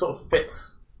 It sort of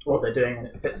fits what they're doing and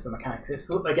it fits the mechanics. It's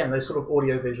again those sort of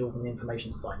audio-visuals and the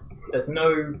information design. There's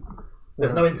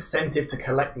no incentive to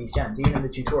collect these gems. Even in the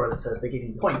tutorial, it says they give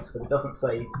you points, but it doesn't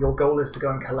say your goal is to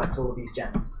go and collect all of these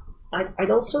gems.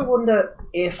 I'd also wonder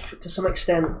if, to some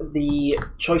extent, the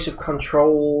choice of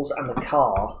controls and the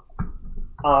car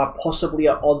are possibly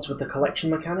at odds with the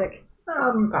collection mechanic.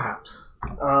 Perhaps.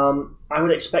 I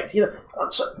would expect,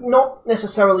 not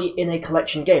necessarily in a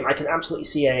collection game. I can absolutely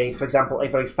see for example, a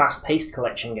very fast-paced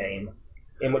collection game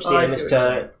in which the aim is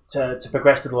to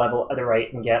progress to the level at a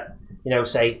rate and get,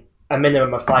 say, a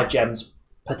minimum of 5 gems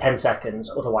per 10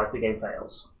 seconds, otherwise the game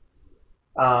fails.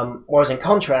 Whereas in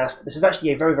contrast, this is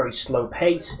actually a very, very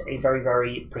slow-paced, a very,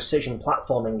 very precision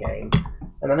platforming game.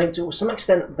 And I think to some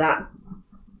extent that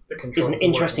is an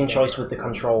interesting choice with the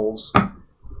controls.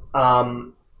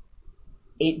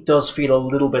 It does feel a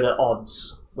little bit at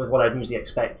odds with what I'd usually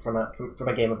expect from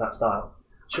a game of that style.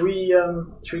 Should we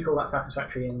call that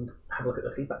satisfactory and have a look at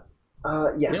the feedback?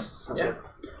 Yes, sounds good.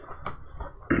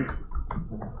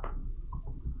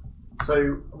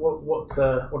 So, what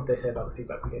did they say about the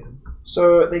feedback we gave them?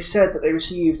 So they said that they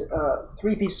received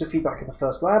 3 pieces of feedback in the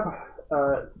first lab.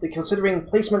 They're considering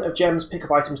placement of gems, pick-up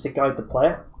items to guide the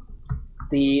player,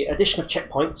 the addition of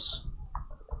checkpoints,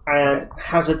 and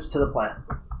hazards to the player.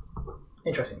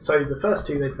 Interesting. So the first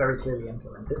 2 they've very clearly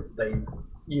implemented. They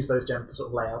use those gems to sort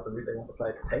of lay out the route they want the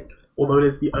player to take. Although it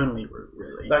is the only route,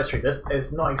 really. That is true.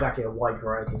 There's not exactly a wide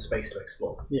variety of space to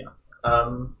explore. Yeah.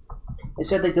 They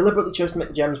said they deliberately chose to make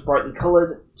the gems brightly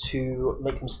coloured to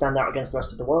make them stand out against the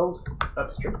rest of the world.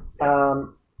 That's true.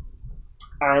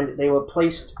 And they were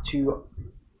placed to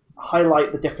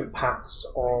highlight the different paths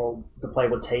or the player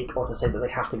would take, or to say that they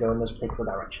have to go in those particular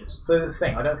directions. So this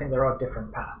thing, I don't think there are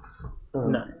different paths.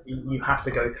 No. You have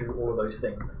to go through all of those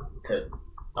things to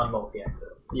unlock the exit.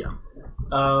 Yeah.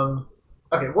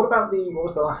 Okay, what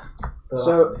was the last...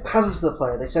 So, hazards to the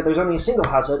player. They said there was only a single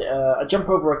hazard, a jump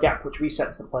over a gap which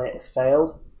resets the player if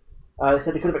failed. They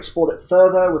said they could have explored it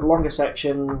further with longer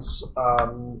sections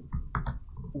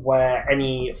where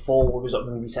any fall will result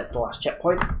in reset to the last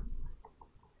checkpoint.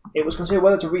 It was considered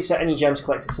whether to reset any gems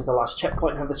collected since the last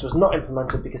checkpoint. However, this was not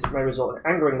implemented because it may result in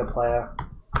angering the player,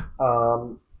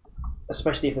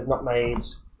 especially if they're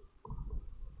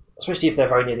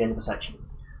very near the end of the section.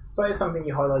 So it's something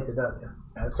you highlighted earlier.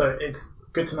 So it's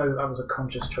good to know that was a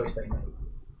conscious choice they made.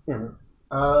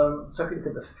 Mm-hmm. So if we look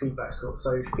at the feedback score.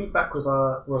 So feedback was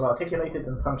articulated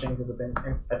and some changes have been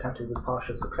attempted with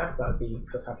partial success. That would be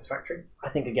for satisfactory. I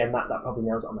think, again, that probably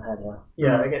nails it on the head,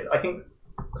 Yeah, again, I think...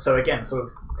 So again, sort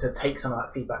of to take some of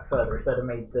that feedback further, if they'd have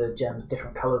made the gems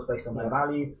different colours based on their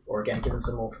value, or again, given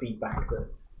some more feedback that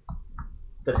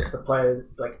it's the player,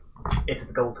 like, it's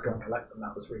the goal to go and collect them,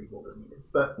 that was really what was needed.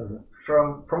 But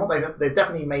from what they've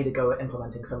definitely made a go at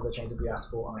implementing some of the changes we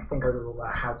asked for, and I think overall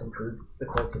that has improved the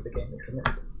quality of the game they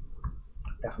submitted.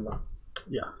 Definitely.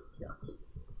 Yes.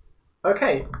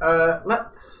 Okay,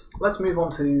 let's move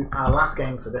on to our last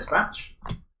game for this batch.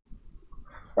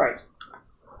 Right.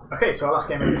 Okay, so our last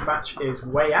game in this batch is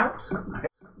Way Out.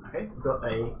 Okay, we've got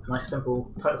a nice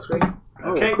simple title screen.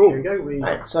 Okay, cool. Here we go.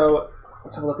 Right, so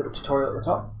let's have a look at the tutorial at the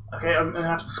top. Okay, I'm going to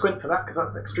have to squint for that because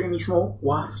that's extremely small.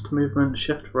 WASD movement,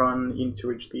 shift run, you need to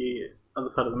reach the other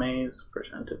side of the maze, press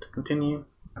enter to continue.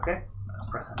 Okay,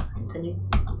 press enter to continue.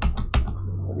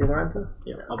 The other enter?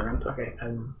 Yeah, other enter. Okay,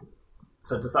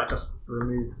 so does that just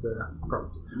remove the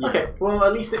prompt? Yeah. Okay, well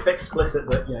at least it's explicit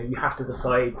that you have to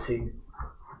decide to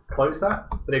close that,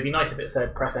 but it'd be nice if it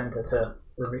said press enter to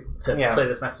clear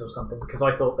this message or something, because I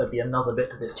thought there'd be another bit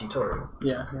to this tutorial.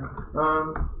 Yeah.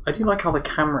 I do like how the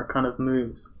camera kind of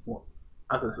moves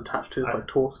as it's attached to his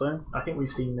torso. I think we've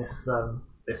seen this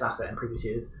asset in previous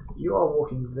years. You are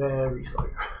walking very slow.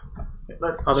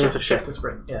 Let's shift to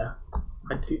sprint. Yeah.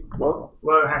 I do. Well,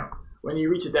 hang on. When you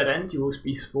reach a dead end, you will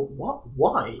be what?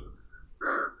 Why?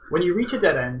 When you reach a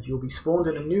dead end, you'll be spawned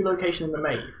in a new location in the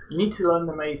maze. You need to learn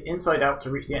the maze inside out to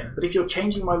reach the end. But if you're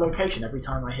changing my location every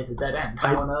time I hit a dead end,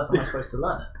 how on earth am I supposed to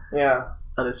learn it? Yeah.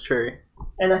 That is true.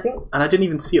 And I think... And I didn't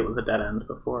even see it was a dead end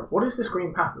before. What is this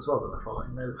green path as well that we're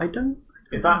following? I don't...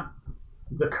 Is that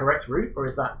the correct route, or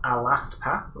is that our last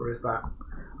path, or is that...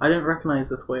 I don't recognise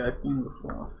this way I've been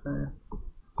before, so...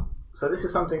 So this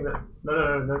is something that...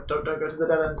 No, don't go to the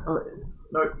dead end. Oh,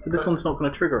 no. This one's not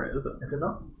going to trigger it, is it? Is it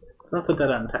not? So that's a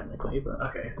dead end, technically, but...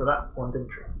 Okay, so that one didn't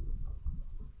trigger.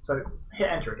 So hit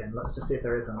enter again. Let's just see if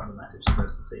there is another message for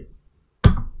us to see.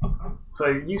 So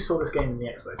you saw this game in the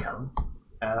expo, Callum,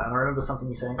 and I remember something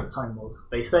you saying at the time was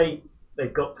they say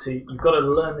you've got to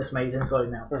learn this maze inside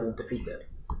and out to defeat it.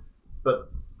 But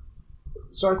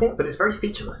it's very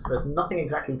featureless. There's nothing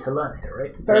exactly to learn here,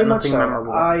 right? Very much so.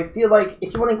 Memorable. I feel like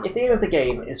if the aim of the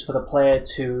game is for the player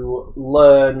to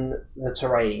learn the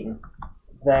terrain,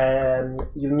 then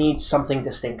you need something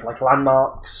distinct, like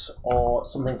landmarks or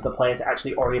something for the player to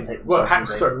actually orientate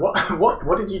themselves. Sorry,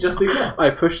 what did you just do there?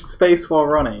 I pushed space while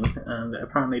running, and it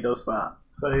apparently does that.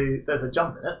 So there's a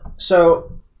jump in it.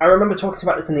 So I remember talking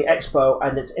about it in the expo,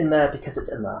 and it's in there because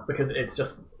it's in there. Because it's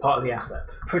just part of the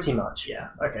asset. Pretty much. Yeah,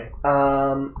 okay.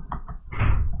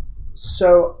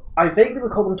 So I vaguely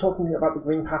recall them talking about the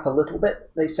green path a little bit.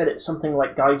 They said it's something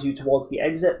like guides you towards the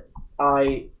exit.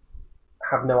 I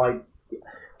have no idea.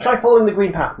 Try following the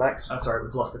green path, Max. Oh, sorry,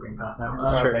 we've lost the green path now.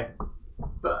 That's true. Okay.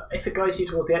 But if it guides you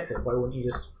towards the exit, why wouldn't you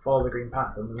just follow the green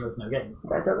path and then there's no game?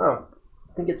 I don't know.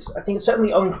 I think it's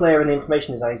certainly unclear in the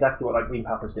information design exactly what that green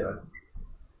path is doing.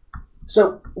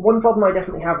 So one problem I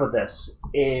definitely have with this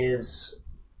is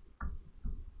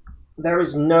there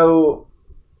is no...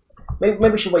 Maybe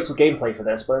we should wait till gameplay for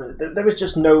this, but there is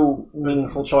just no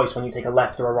meaningful choice when you take a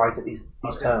left or a right at these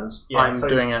turns. Yeah, I'm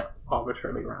doing it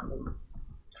arbitrarily random.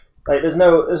 Like, there's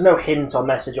no hint or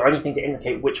message or anything to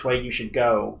indicate which way you should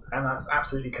go. And that's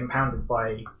absolutely compounded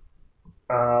by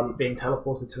being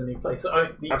teleported to a new place. So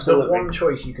absolutely. The one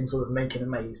choice you can sort of make in a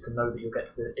maze to know that you'll get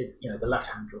to the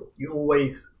left-hand rule. You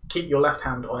always keep your left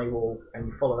hand on a wall and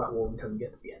you follow that wall until you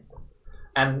get to the end.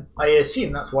 And I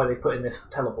assume that's why they put in this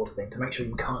teleporter thing, to make sure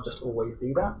you can't just always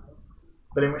do that.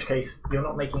 But in which case, you're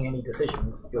not making any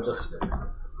decisions. You're just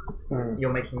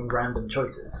you're making random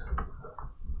choices.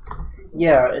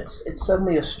 Yeah, it's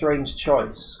certainly a strange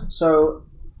choice. So,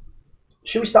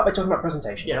 should we start by talking about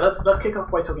presentation? Yeah, let's kick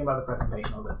off by talking about the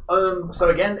presentation of it. So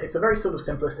again, it's a very sort of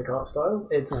simplistic art style.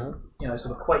 It's sort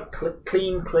of quite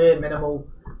clean, clear, minimal,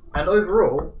 and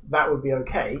overall that would be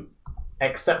okay,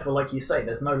 except for, like you say,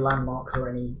 there's no landmarks or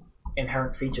any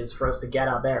inherent features for us to get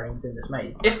our bearings in this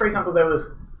maze. If, for example, there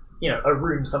was a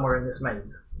room somewhere in this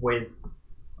maze with,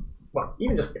 well,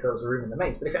 even just if there was a room in the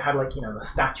maze, but if it had a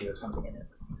statue of something in it,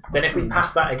 then if we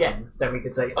pass that again, then we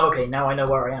could say, okay, now I know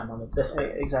where I am. I'm at this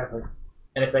way. Exactly.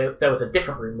 And if there was a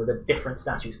different room with a different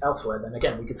statues elsewhere, then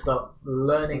again we could start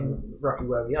learning roughly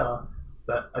where we are.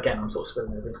 But again, I'm sort of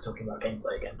spilling over into talking about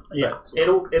gameplay again. Yeah.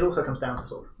 But it also comes down to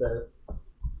sort of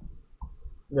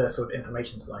the sort of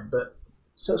information design. But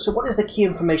so what is the key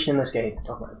information in this game to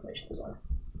talk about information design?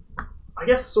 I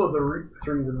guess sort of the route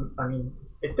through the. I mean,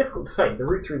 it's difficult to say. The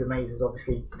route through the maze is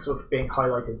obviously sort of being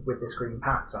highlighted with this green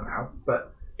path somehow,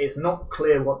 but it's not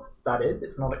clear what that is.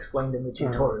 It's not explained in the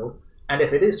tutorial. And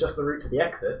if it is just the route to the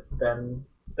exit, then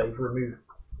they've removed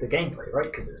the gameplay, right?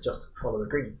 Because it's just follow the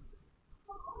green.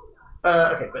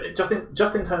 Okay, but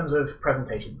just in terms of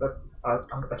presentation, but I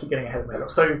keep getting ahead of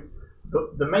myself. So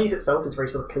the maze itself is very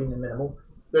sort of clean and minimal.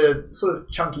 The sort of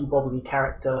chunky, bobbly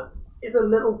character is a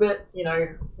little bit,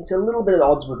 It's a little bit at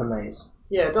odds with the maze.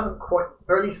 Yeah, it doesn't quite,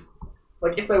 or at least,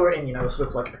 like if they were in, sort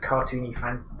of like a cartoony,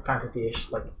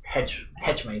 fantasy-ish, like hedge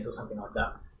maze or something like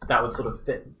that, that would sort of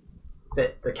fit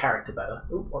the character better.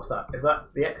 Ooh, what's that? Is that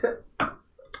the exit?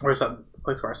 Or is that the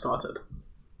place where I started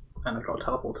and I got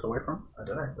teleported away from? I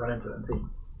don't know. Run into it and see.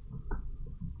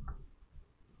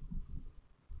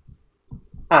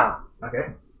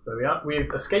 Okay, so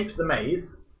we've escaped the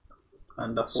maze.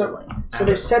 And falling. So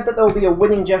they've said that there will be a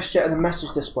winning gesture and a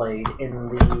message displayed in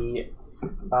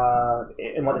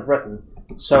what they've written.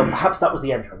 So perhaps that was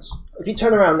the entrance. If you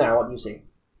turn around now, what do you see?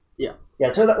 Yeah. Yeah,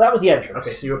 so that was the entrance.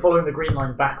 Okay, so you were following the green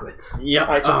line backwards. Yeah.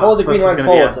 Alright, so follow the green line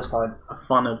forwards this time. A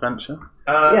fun adventure.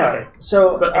 Okay.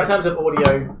 So, but in terms of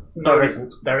audio, there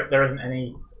isn't. There isn't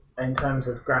any. In terms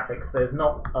of graphics, there's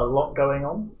not a lot going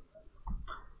on.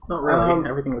 Not really.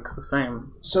 Everything looks the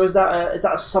same. So is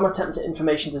that some attempt at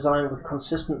information design with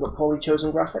consistent but poorly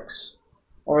chosen graphics,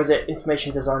 or is it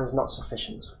information design is not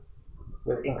sufficient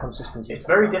with inconsistencies? It's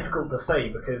very difficult to say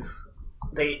because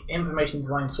the information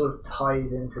design sort of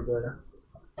ties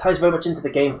very much into the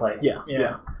gameplay.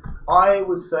 Yeah. I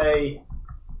would say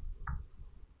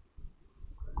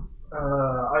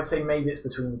I'd say maybe it's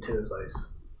between the two of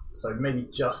those. So maybe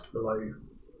just below.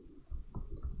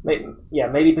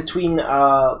 Maybe between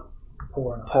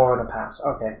Poor and a pass.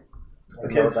 Okay.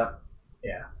 Because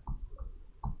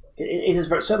it is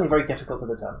certainly very difficult to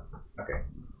determine. Okay.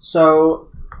 So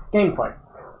gameplay.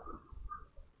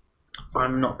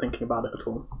 I'm not thinking about it at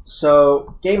all.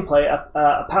 So gameplay.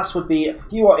 A pass would be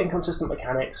fewer inconsistent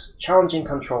mechanics, challenging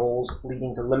controls,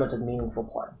 leading to limited meaningful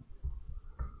play.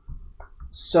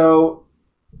 So,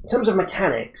 in terms of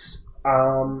mechanics,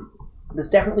 there's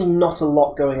definitely not a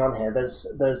lot going on here. There's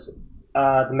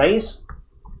the maze,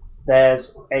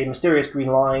 there's a mysterious green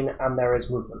line, and there is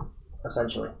movement,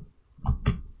 essentially.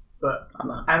 But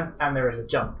and there is a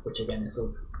jump, which again is sort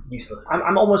of useless.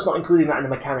 I'm almost not including that in the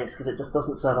mechanics because it just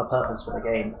doesn't serve a purpose for the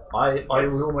game. I would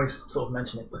almost sort of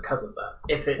mention it because of that.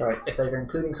 If they're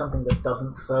including something that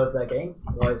doesn't serve their game,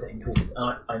 why is it included?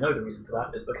 And I know the reason for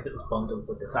that is because it was bundled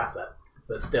with this asset.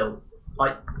 But still,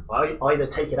 I either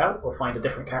take it out or find a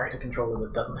different character controller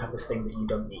that doesn't have this thing that you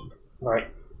don't need. Right.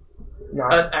 No.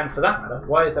 And for that matter,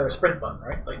 why is there a sprint button,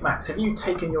 right? Like, Max, have you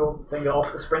taken your finger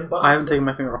off the sprint button? I haven't taken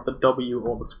my finger off the W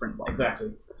or the sprint button.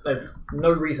 Exactly. There's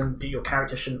no reason that your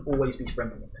character shouldn't always be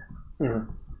sprinting in this.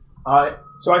 Mm-hmm.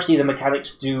 So actually the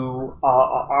mechanics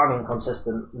are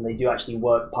inconsistent, and they do actually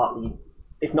work partly,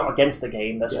 if not against the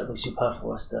game, they're certainly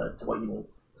superfluous to what you need.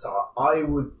 So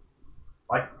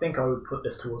I think I would put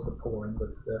this towards the poor end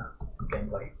of the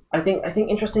gameplay. I think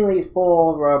interestingly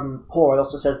for poor, it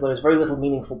also says there is very little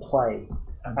meaningful play,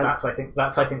 and that's I think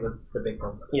the big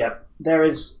problem. Yeah, there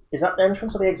is. Is that the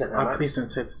entrance or the exit now? Please don't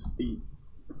say this is the. You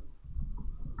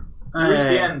reached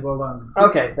the end. Well done.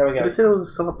 Okay, there we go. Did it say it was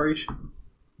a celebration?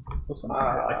 Or something?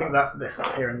 I think that's this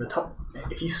up here in the top.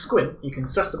 If you squint, you can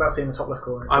just about see in the top left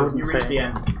corner. I wouldn't you reach say the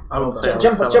end. I wouldn't say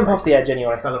jump off the edge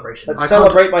anyway. Celebration. Let's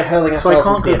celebrate by hurling ourselves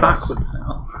into the abyss. So I can't go backwards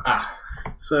now.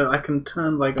 So I can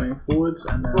turn by going forwards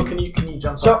and then. Well, can you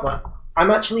jump off that?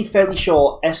 I'm actually fairly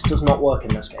sure S does not work in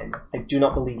this game. I do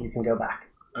not believe you can go back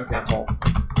at all.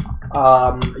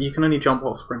 You can only jump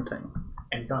while sprinting,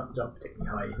 and you can't jump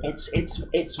particularly high.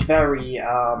 It's very.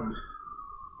 I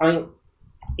mean,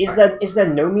 is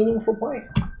there no meaningful play?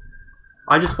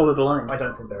 I just followed a line. I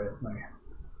don't think there is.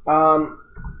 No.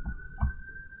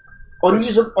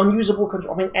 Unusable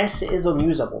control. I mean, S is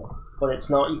unusable, but it's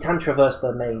not. You can traverse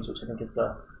the maze, which I think is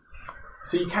the.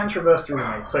 So you can traverse through the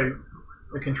maze. So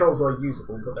the controls are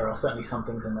usable, but there are certainly some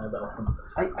things in there that are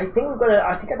pointless. I think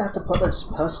I'd have to put this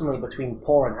personally between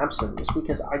poor and absent, just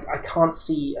because I can't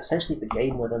see essentially the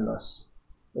game within this.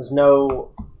 There's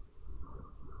no.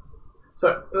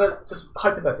 So just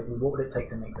hypothetically, what would it take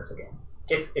to make this a game?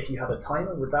 If you had a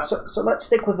timer, would that? So let's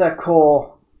stick with their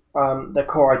core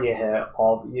idea here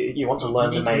of you want to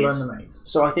learn the maze.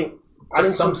 So I think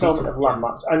adding some element of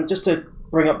landmarks, and just to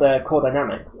bring up their core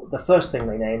dynamic, the first thing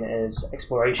they name is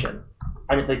exploration.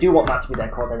 And if they do want that to be their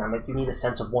core dynamic, you need a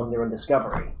sense of wonder and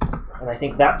discovery. And I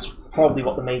think that's probably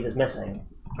what the maze is missing.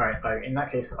 Right. In that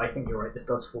case, I think you're right. This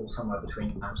does fall somewhere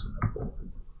between absent and poor.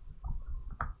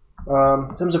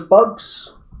 In terms of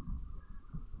bugs,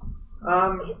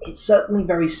 it's certainly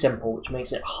very simple, which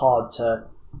makes it hard to.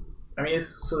 I mean,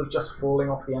 it's sort of just falling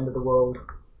off the end of the world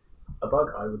a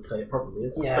bug. I would say it probably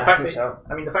is. Yeah, I think so.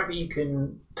 I mean, the fact that you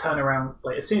can turn around,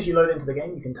 like as soon as you load into the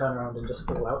game, you can turn around and just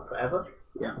fall out forever.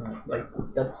 Yeah. Like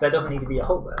there doesn't need to be a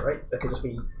hole there, right? There could just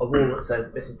be a wall that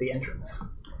says this is the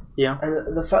entrance. Yeah.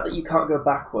 And the fact that you can't go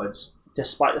backwards,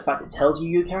 despite the fact it tells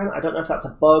you can, I don't know if that's a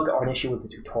bug or an issue with the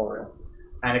tutorial.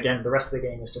 And again, the rest of the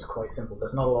game is just quite simple.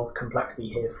 There's not a lot of complexity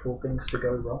here for things to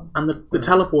go wrong. And the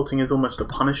teleporting is almost a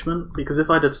punishment, because if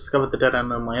I'd have discovered the dead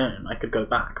end on my own, I could go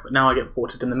back. But now I get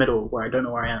ported in the middle, where I don't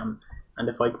know where I am. And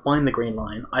if I find the green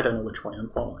line, I don't know which way I'm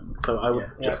following. So I would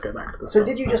just go back to the start.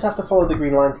 So did you just have to follow the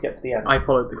green line to get to the end? I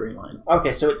followed the green line.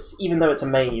 Okay, so it's even though it's a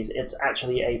maze, it's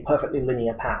actually a perfectly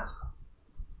linear path.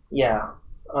 Yeah.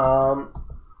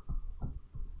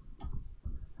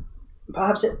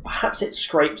 Perhaps it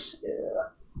scrapes.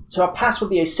 So a pass would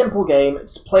be a simple game.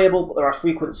 It's playable, but there are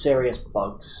frequent serious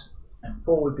bugs. And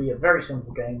 4 would be a very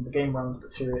simple game. The game runs,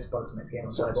 but serious bugs make the game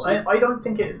unplayable. I don't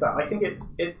think it's that. I think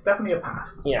it's definitely a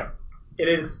pass. Yeah. It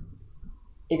is.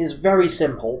 It is very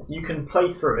simple. You can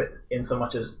play through it in so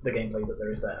much as the gameplay that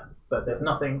there is there, but there's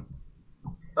nothing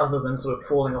other than sort of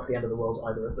falling off the end of the world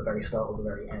either at the very start or the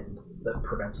very end that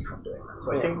prevents you from doing that.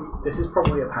 So I think this is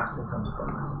probably a pass in terms of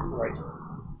bugs. Right.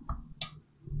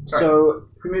 So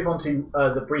if we move on to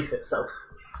the brief itself.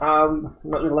 Not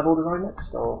the level design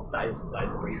next, or that is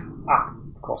the brief.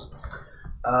 Of course.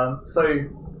 So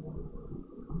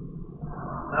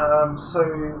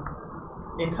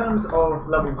in terms of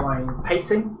level design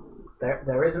pacing,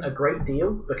 there isn't a great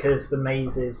deal because the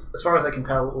maze is, as far as I can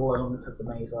tell, all elements of the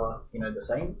maze are the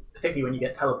same. Particularly when you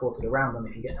get teleported around them.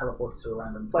 If you get teleported to a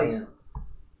random place,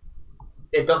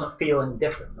 it doesn't feel any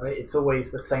different, right? It's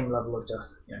always the same level of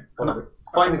just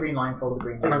find the green line, follow the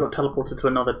green line. And I got teleported to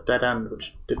another dead end,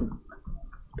 which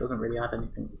doesn't really add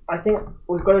anything. I think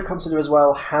we've got to consider as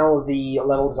well how the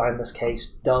level design in this case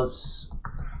does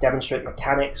demonstrate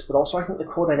mechanics, but also I think the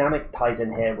core dynamic ties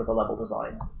in here with the level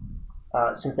design,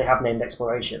 since they have named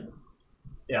exploration.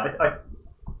 Yeah,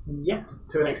 yes,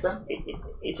 to an extent.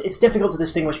 It's difficult to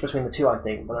distinguish between the two, I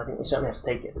think, but I think we certainly have to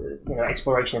take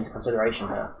exploration into consideration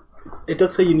here. It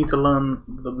does say you need to learn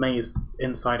the maze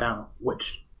inside out,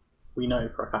 which we know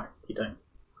for a fact you don't.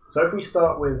 So if we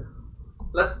start with,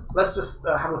 let's just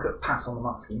have a look at pass on the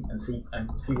mark scheme and see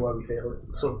where we feel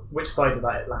sort of which side of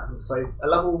that it lands. So a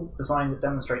level design that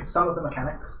demonstrates some of the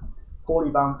mechanics, poorly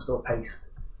balanced or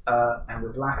paced, and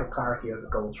with lack of clarity over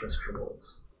goals, risks,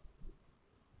 rewards.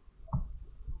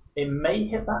 It may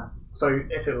hit that. So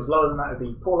if it was lower than that, it would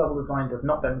be poor level design does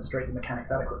not demonstrate the mechanics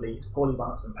adequately. It's poorly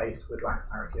balanced and paced with lack of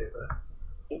clarity over.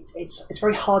 It's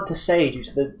very hard to say due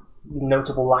to the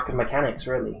notable lack of mechanics.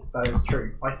 Really, that is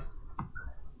true.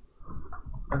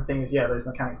 And the thing is, those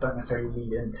mechanics don't necessarily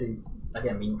lead into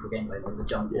meaningful gameplay like the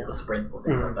jump or the sprint or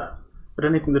things like that. But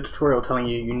anything the tutorial telling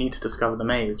you need to discover the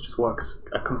maze just works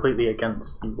completely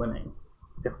against you winning,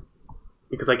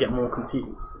 because I get more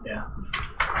confused. Yeah.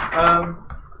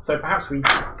 So perhaps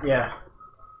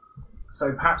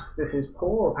So perhaps this is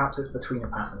poor, or perhaps it's between a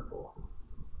pass and a poor.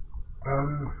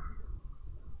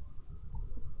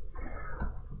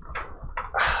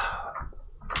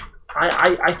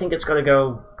 I think it's going to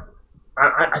go.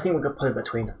 I think we're going to put it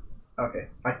between. Okay,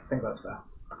 I think that's fair.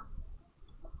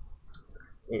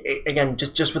 Again,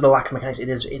 just with the lack of mechanics, it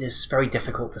is very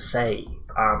difficult to say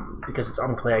because it's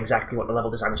unclear exactly what the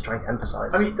level design is trying to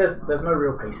emphasize. I mean, there's no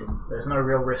real pacing. There's no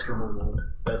real risk and reward.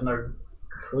 There's no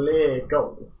clear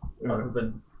goal other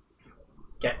than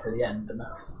get to the end, and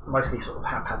that's mostly sort of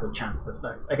haphazard chance. There's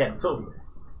no, again, sort of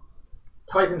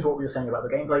ties into what we were saying about the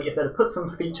gameplay. If they'd have put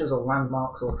some features or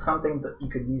landmarks or something that you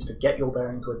could use to get your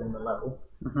bearings within the level,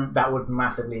 that would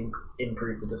massively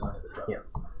improve the design of this level. Yeah.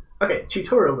 Okay,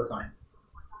 tutorial design.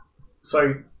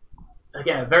 So,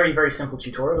 again, a very, very simple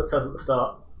tutorial that says at the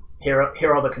start, here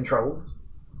are the controls.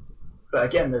 But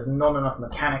again, there's not enough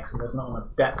mechanics and there's not enough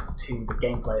depth to the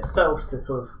gameplay itself to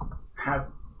sort of have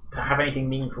anything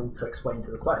meaningful to explain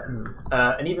to the player.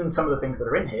 And even some of the things that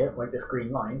are in here, like this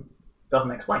green line,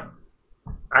 doesn't explain.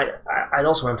 I'd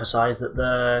also emphasise that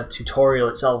the tutorial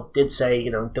itself did say,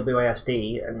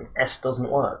 WASD, and S doesn't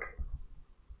work.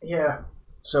 Yeah.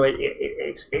 So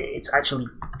it's actually,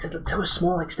 to a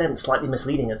small extent, slightly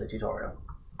misleading as a tutorial.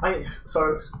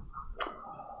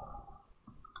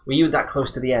 Were you that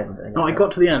close to the end? No, I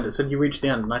got to the end. It said you reached the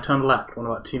end, and I turned left, went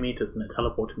about 2 meters, and it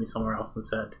teleported me somewhere else and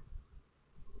said,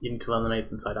 "You need to learn the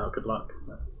maze inside out. Good luck."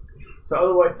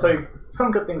 So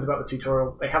some good things about the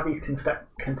tutorial: they have these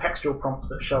contextual prompts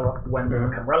that show up when they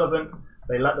become relevant.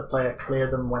 They let the player clear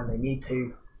them when they need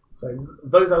to. So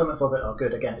those elements of it are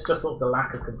good. Again, it's just sort of the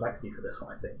lack of complexity for this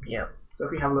one, I think. Yeah. So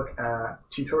if we have a look at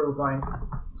tutorial design,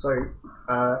 so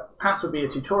pass would be a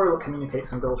tutorial that communicates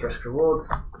some goals, risks, rewards,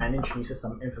 and introduces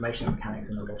some information and mechanics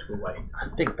in a logical way. I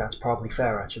think that's probably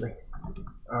fair, actually.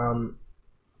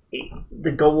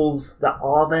 The goals that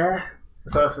are there.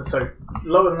 So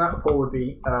lower than that, the poor would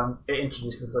be it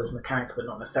introduces those mechanics, but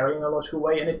not necessarily in a logical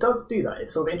way, and it does do that. It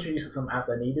sort of introduces them as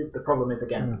they're needed. The problem is,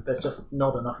 again, there's just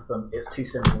not enough of them. It's too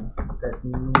simple. There's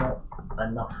not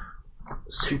enough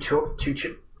to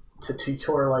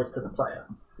tutorialize to the player.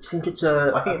 I think it's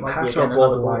a. I think it might pass be or again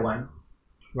another borderline. borderline.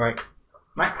 Right.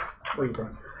 Max, what do you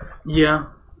think? Yeah,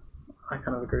 I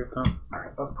kind of agree with that.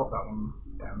 Alright, let's pop that one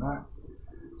down there.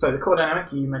 So the core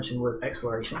dynamic you mentioned was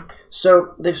exploration.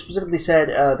 So they've specifically said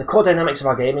the core dynamics of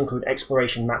our game include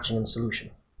exploration, matching, and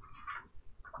solution.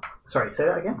 Sorry, say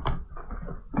that again?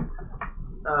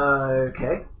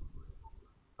 Okay.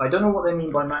 I don't know what they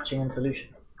mean by matching and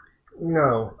solution.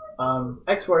 No.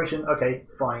 Exploration, okay,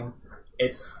 fine.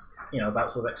 It's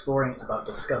about sort of exploring, it's about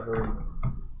discovery.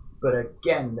 But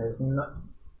again, there's no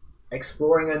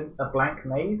exploring a blank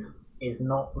maze is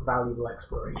not valuable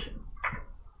exploration.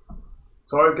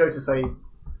 So I would go to say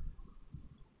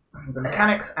the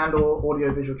mechanics and or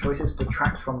audio-visual choices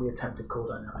detract from the attempted core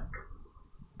dynamic.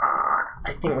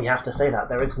 I think we have to say that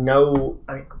there is no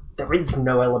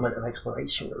element of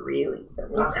exploration really. I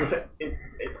was going to say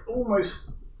it's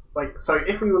almost like, so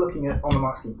if we were looking at on the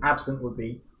mark scheme, absent would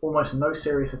be almost no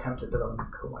serious attempt at developing a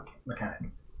core mechanic.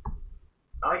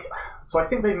 So I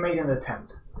think they've made an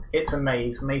attempt. It's a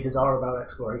maze. Mazes are about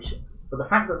exploration. But the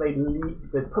fact that they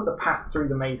put the path through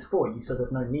the maze for you, so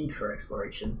there's no need for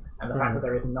exploration, and the fact that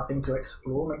there is nothing to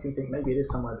explore makes me think maybe it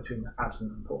is somewhere between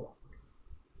absent and poor.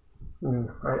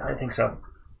 I think so.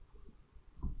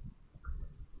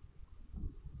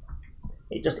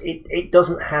 It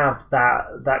doesn't have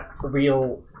that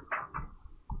real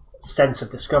sense of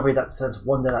discovery, that sense of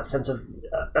wonder, that sense of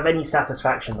any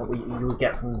satisfaction that you would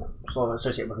get from sort of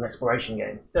associated with an exploration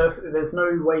game. There's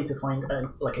no way to find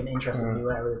an interesting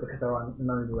new area because there are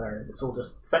no new areas. It's all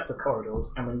just sets of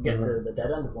corridors, and when you get to the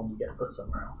dead end of one, you get put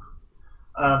somewhere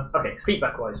else. Okay,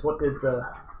 feedback-wise, what did...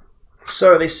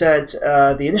 So they said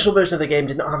the initial version of the game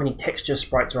did not have any texture,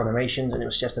 sprites, or animations, and it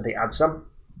was suggested they add some.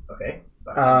 Okay,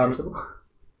 that's usable.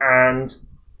 And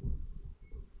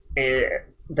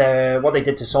what they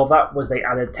did to solve that was they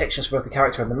added textures for the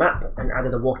character and the map and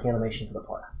added a walking animation for the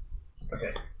player.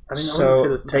 Okay.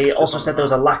 So they also said there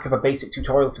was a lack of a basic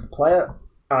tutorial for the player.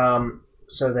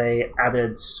 So they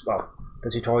added, well, the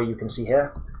tutorial you can see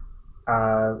here.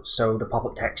 So the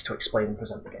pop-up text to explain and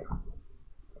present the game.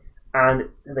 And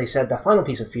they said the final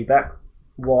piece of feedback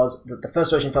was that the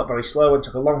first version felt very slow and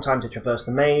took a long time to traverse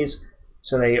the maze.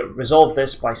 So they resolved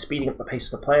this by speeding up the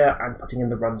pace of the player and putting in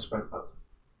the run sprint mode.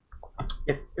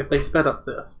 If they sped up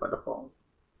this by default,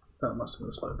 that must have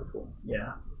been slowed before.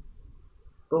 Yeah.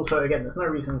 But also, again, there's no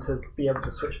reason to be able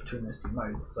to switch between those two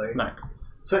modes. So no.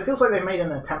 So it feels like they've made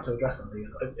an attempt to address some of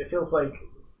these. It feels like...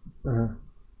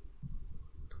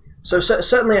 So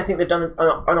certainly I think they've done an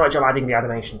alright job adding the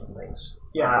animations and things.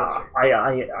 Yeah, that's true.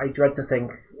 I dread to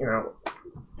think, you know...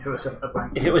 If it was just a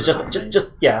blank... If it was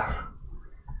just yeah.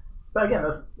 But again,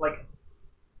 there's like...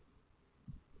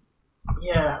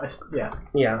 Yeah.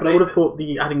 But I would have thought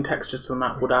the adding textures to the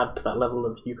map would add to that level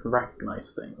of you can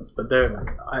recognise things, but there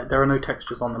are no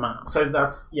textures on the map. So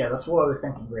that's what I was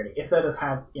thinking, really. If they'd have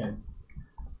had,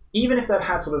 even if they'd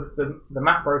had sort of the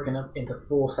map broken up into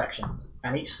 4 sections,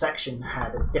 and each section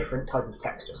had a different type of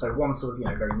texture, so one sort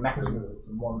of, very metal walls,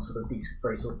 and one sort of these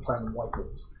very sort of plain white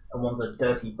walls, and one's a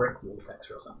dirty brick wall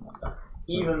texture or something like that.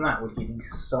 Even that would give you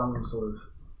some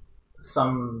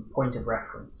point of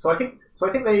reference. So I think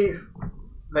they've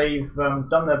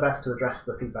done their best to address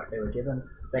the feedback they were given.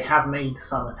 They have made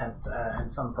some attempt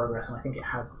and some progress, and I think it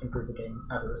has improved the game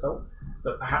as a result,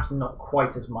 but perhaps not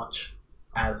quite as much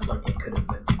as it could have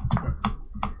been.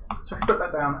 So if we put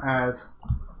that down as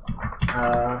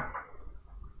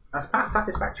pass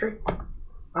satisfactory.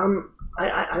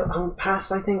 I'll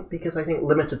pass, I think, because I think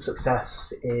limited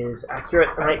success is accurate,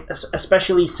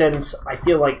 especially since I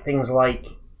feel like things like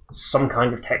some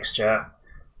kind of texture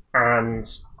and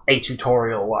a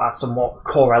tutorial are somewhat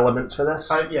core elements for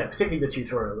this. Yeah, particularly the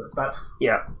tutorial. That's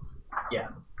yeah.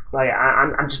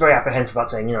 I'm just very apprehensive about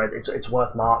saying it's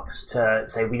worth marks to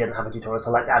say we didn't have a tutorial,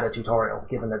 so let's add a tutorial,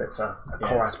 given that it's a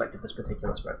core aspect of this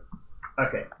particular sprint.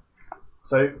 Okay,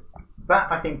 so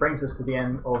that I think brings us to the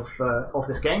end of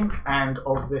this game and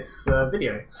of this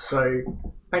video. So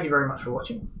thank you very much for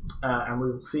watching, and we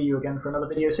will see you again for another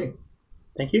video soon.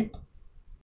 Thank you.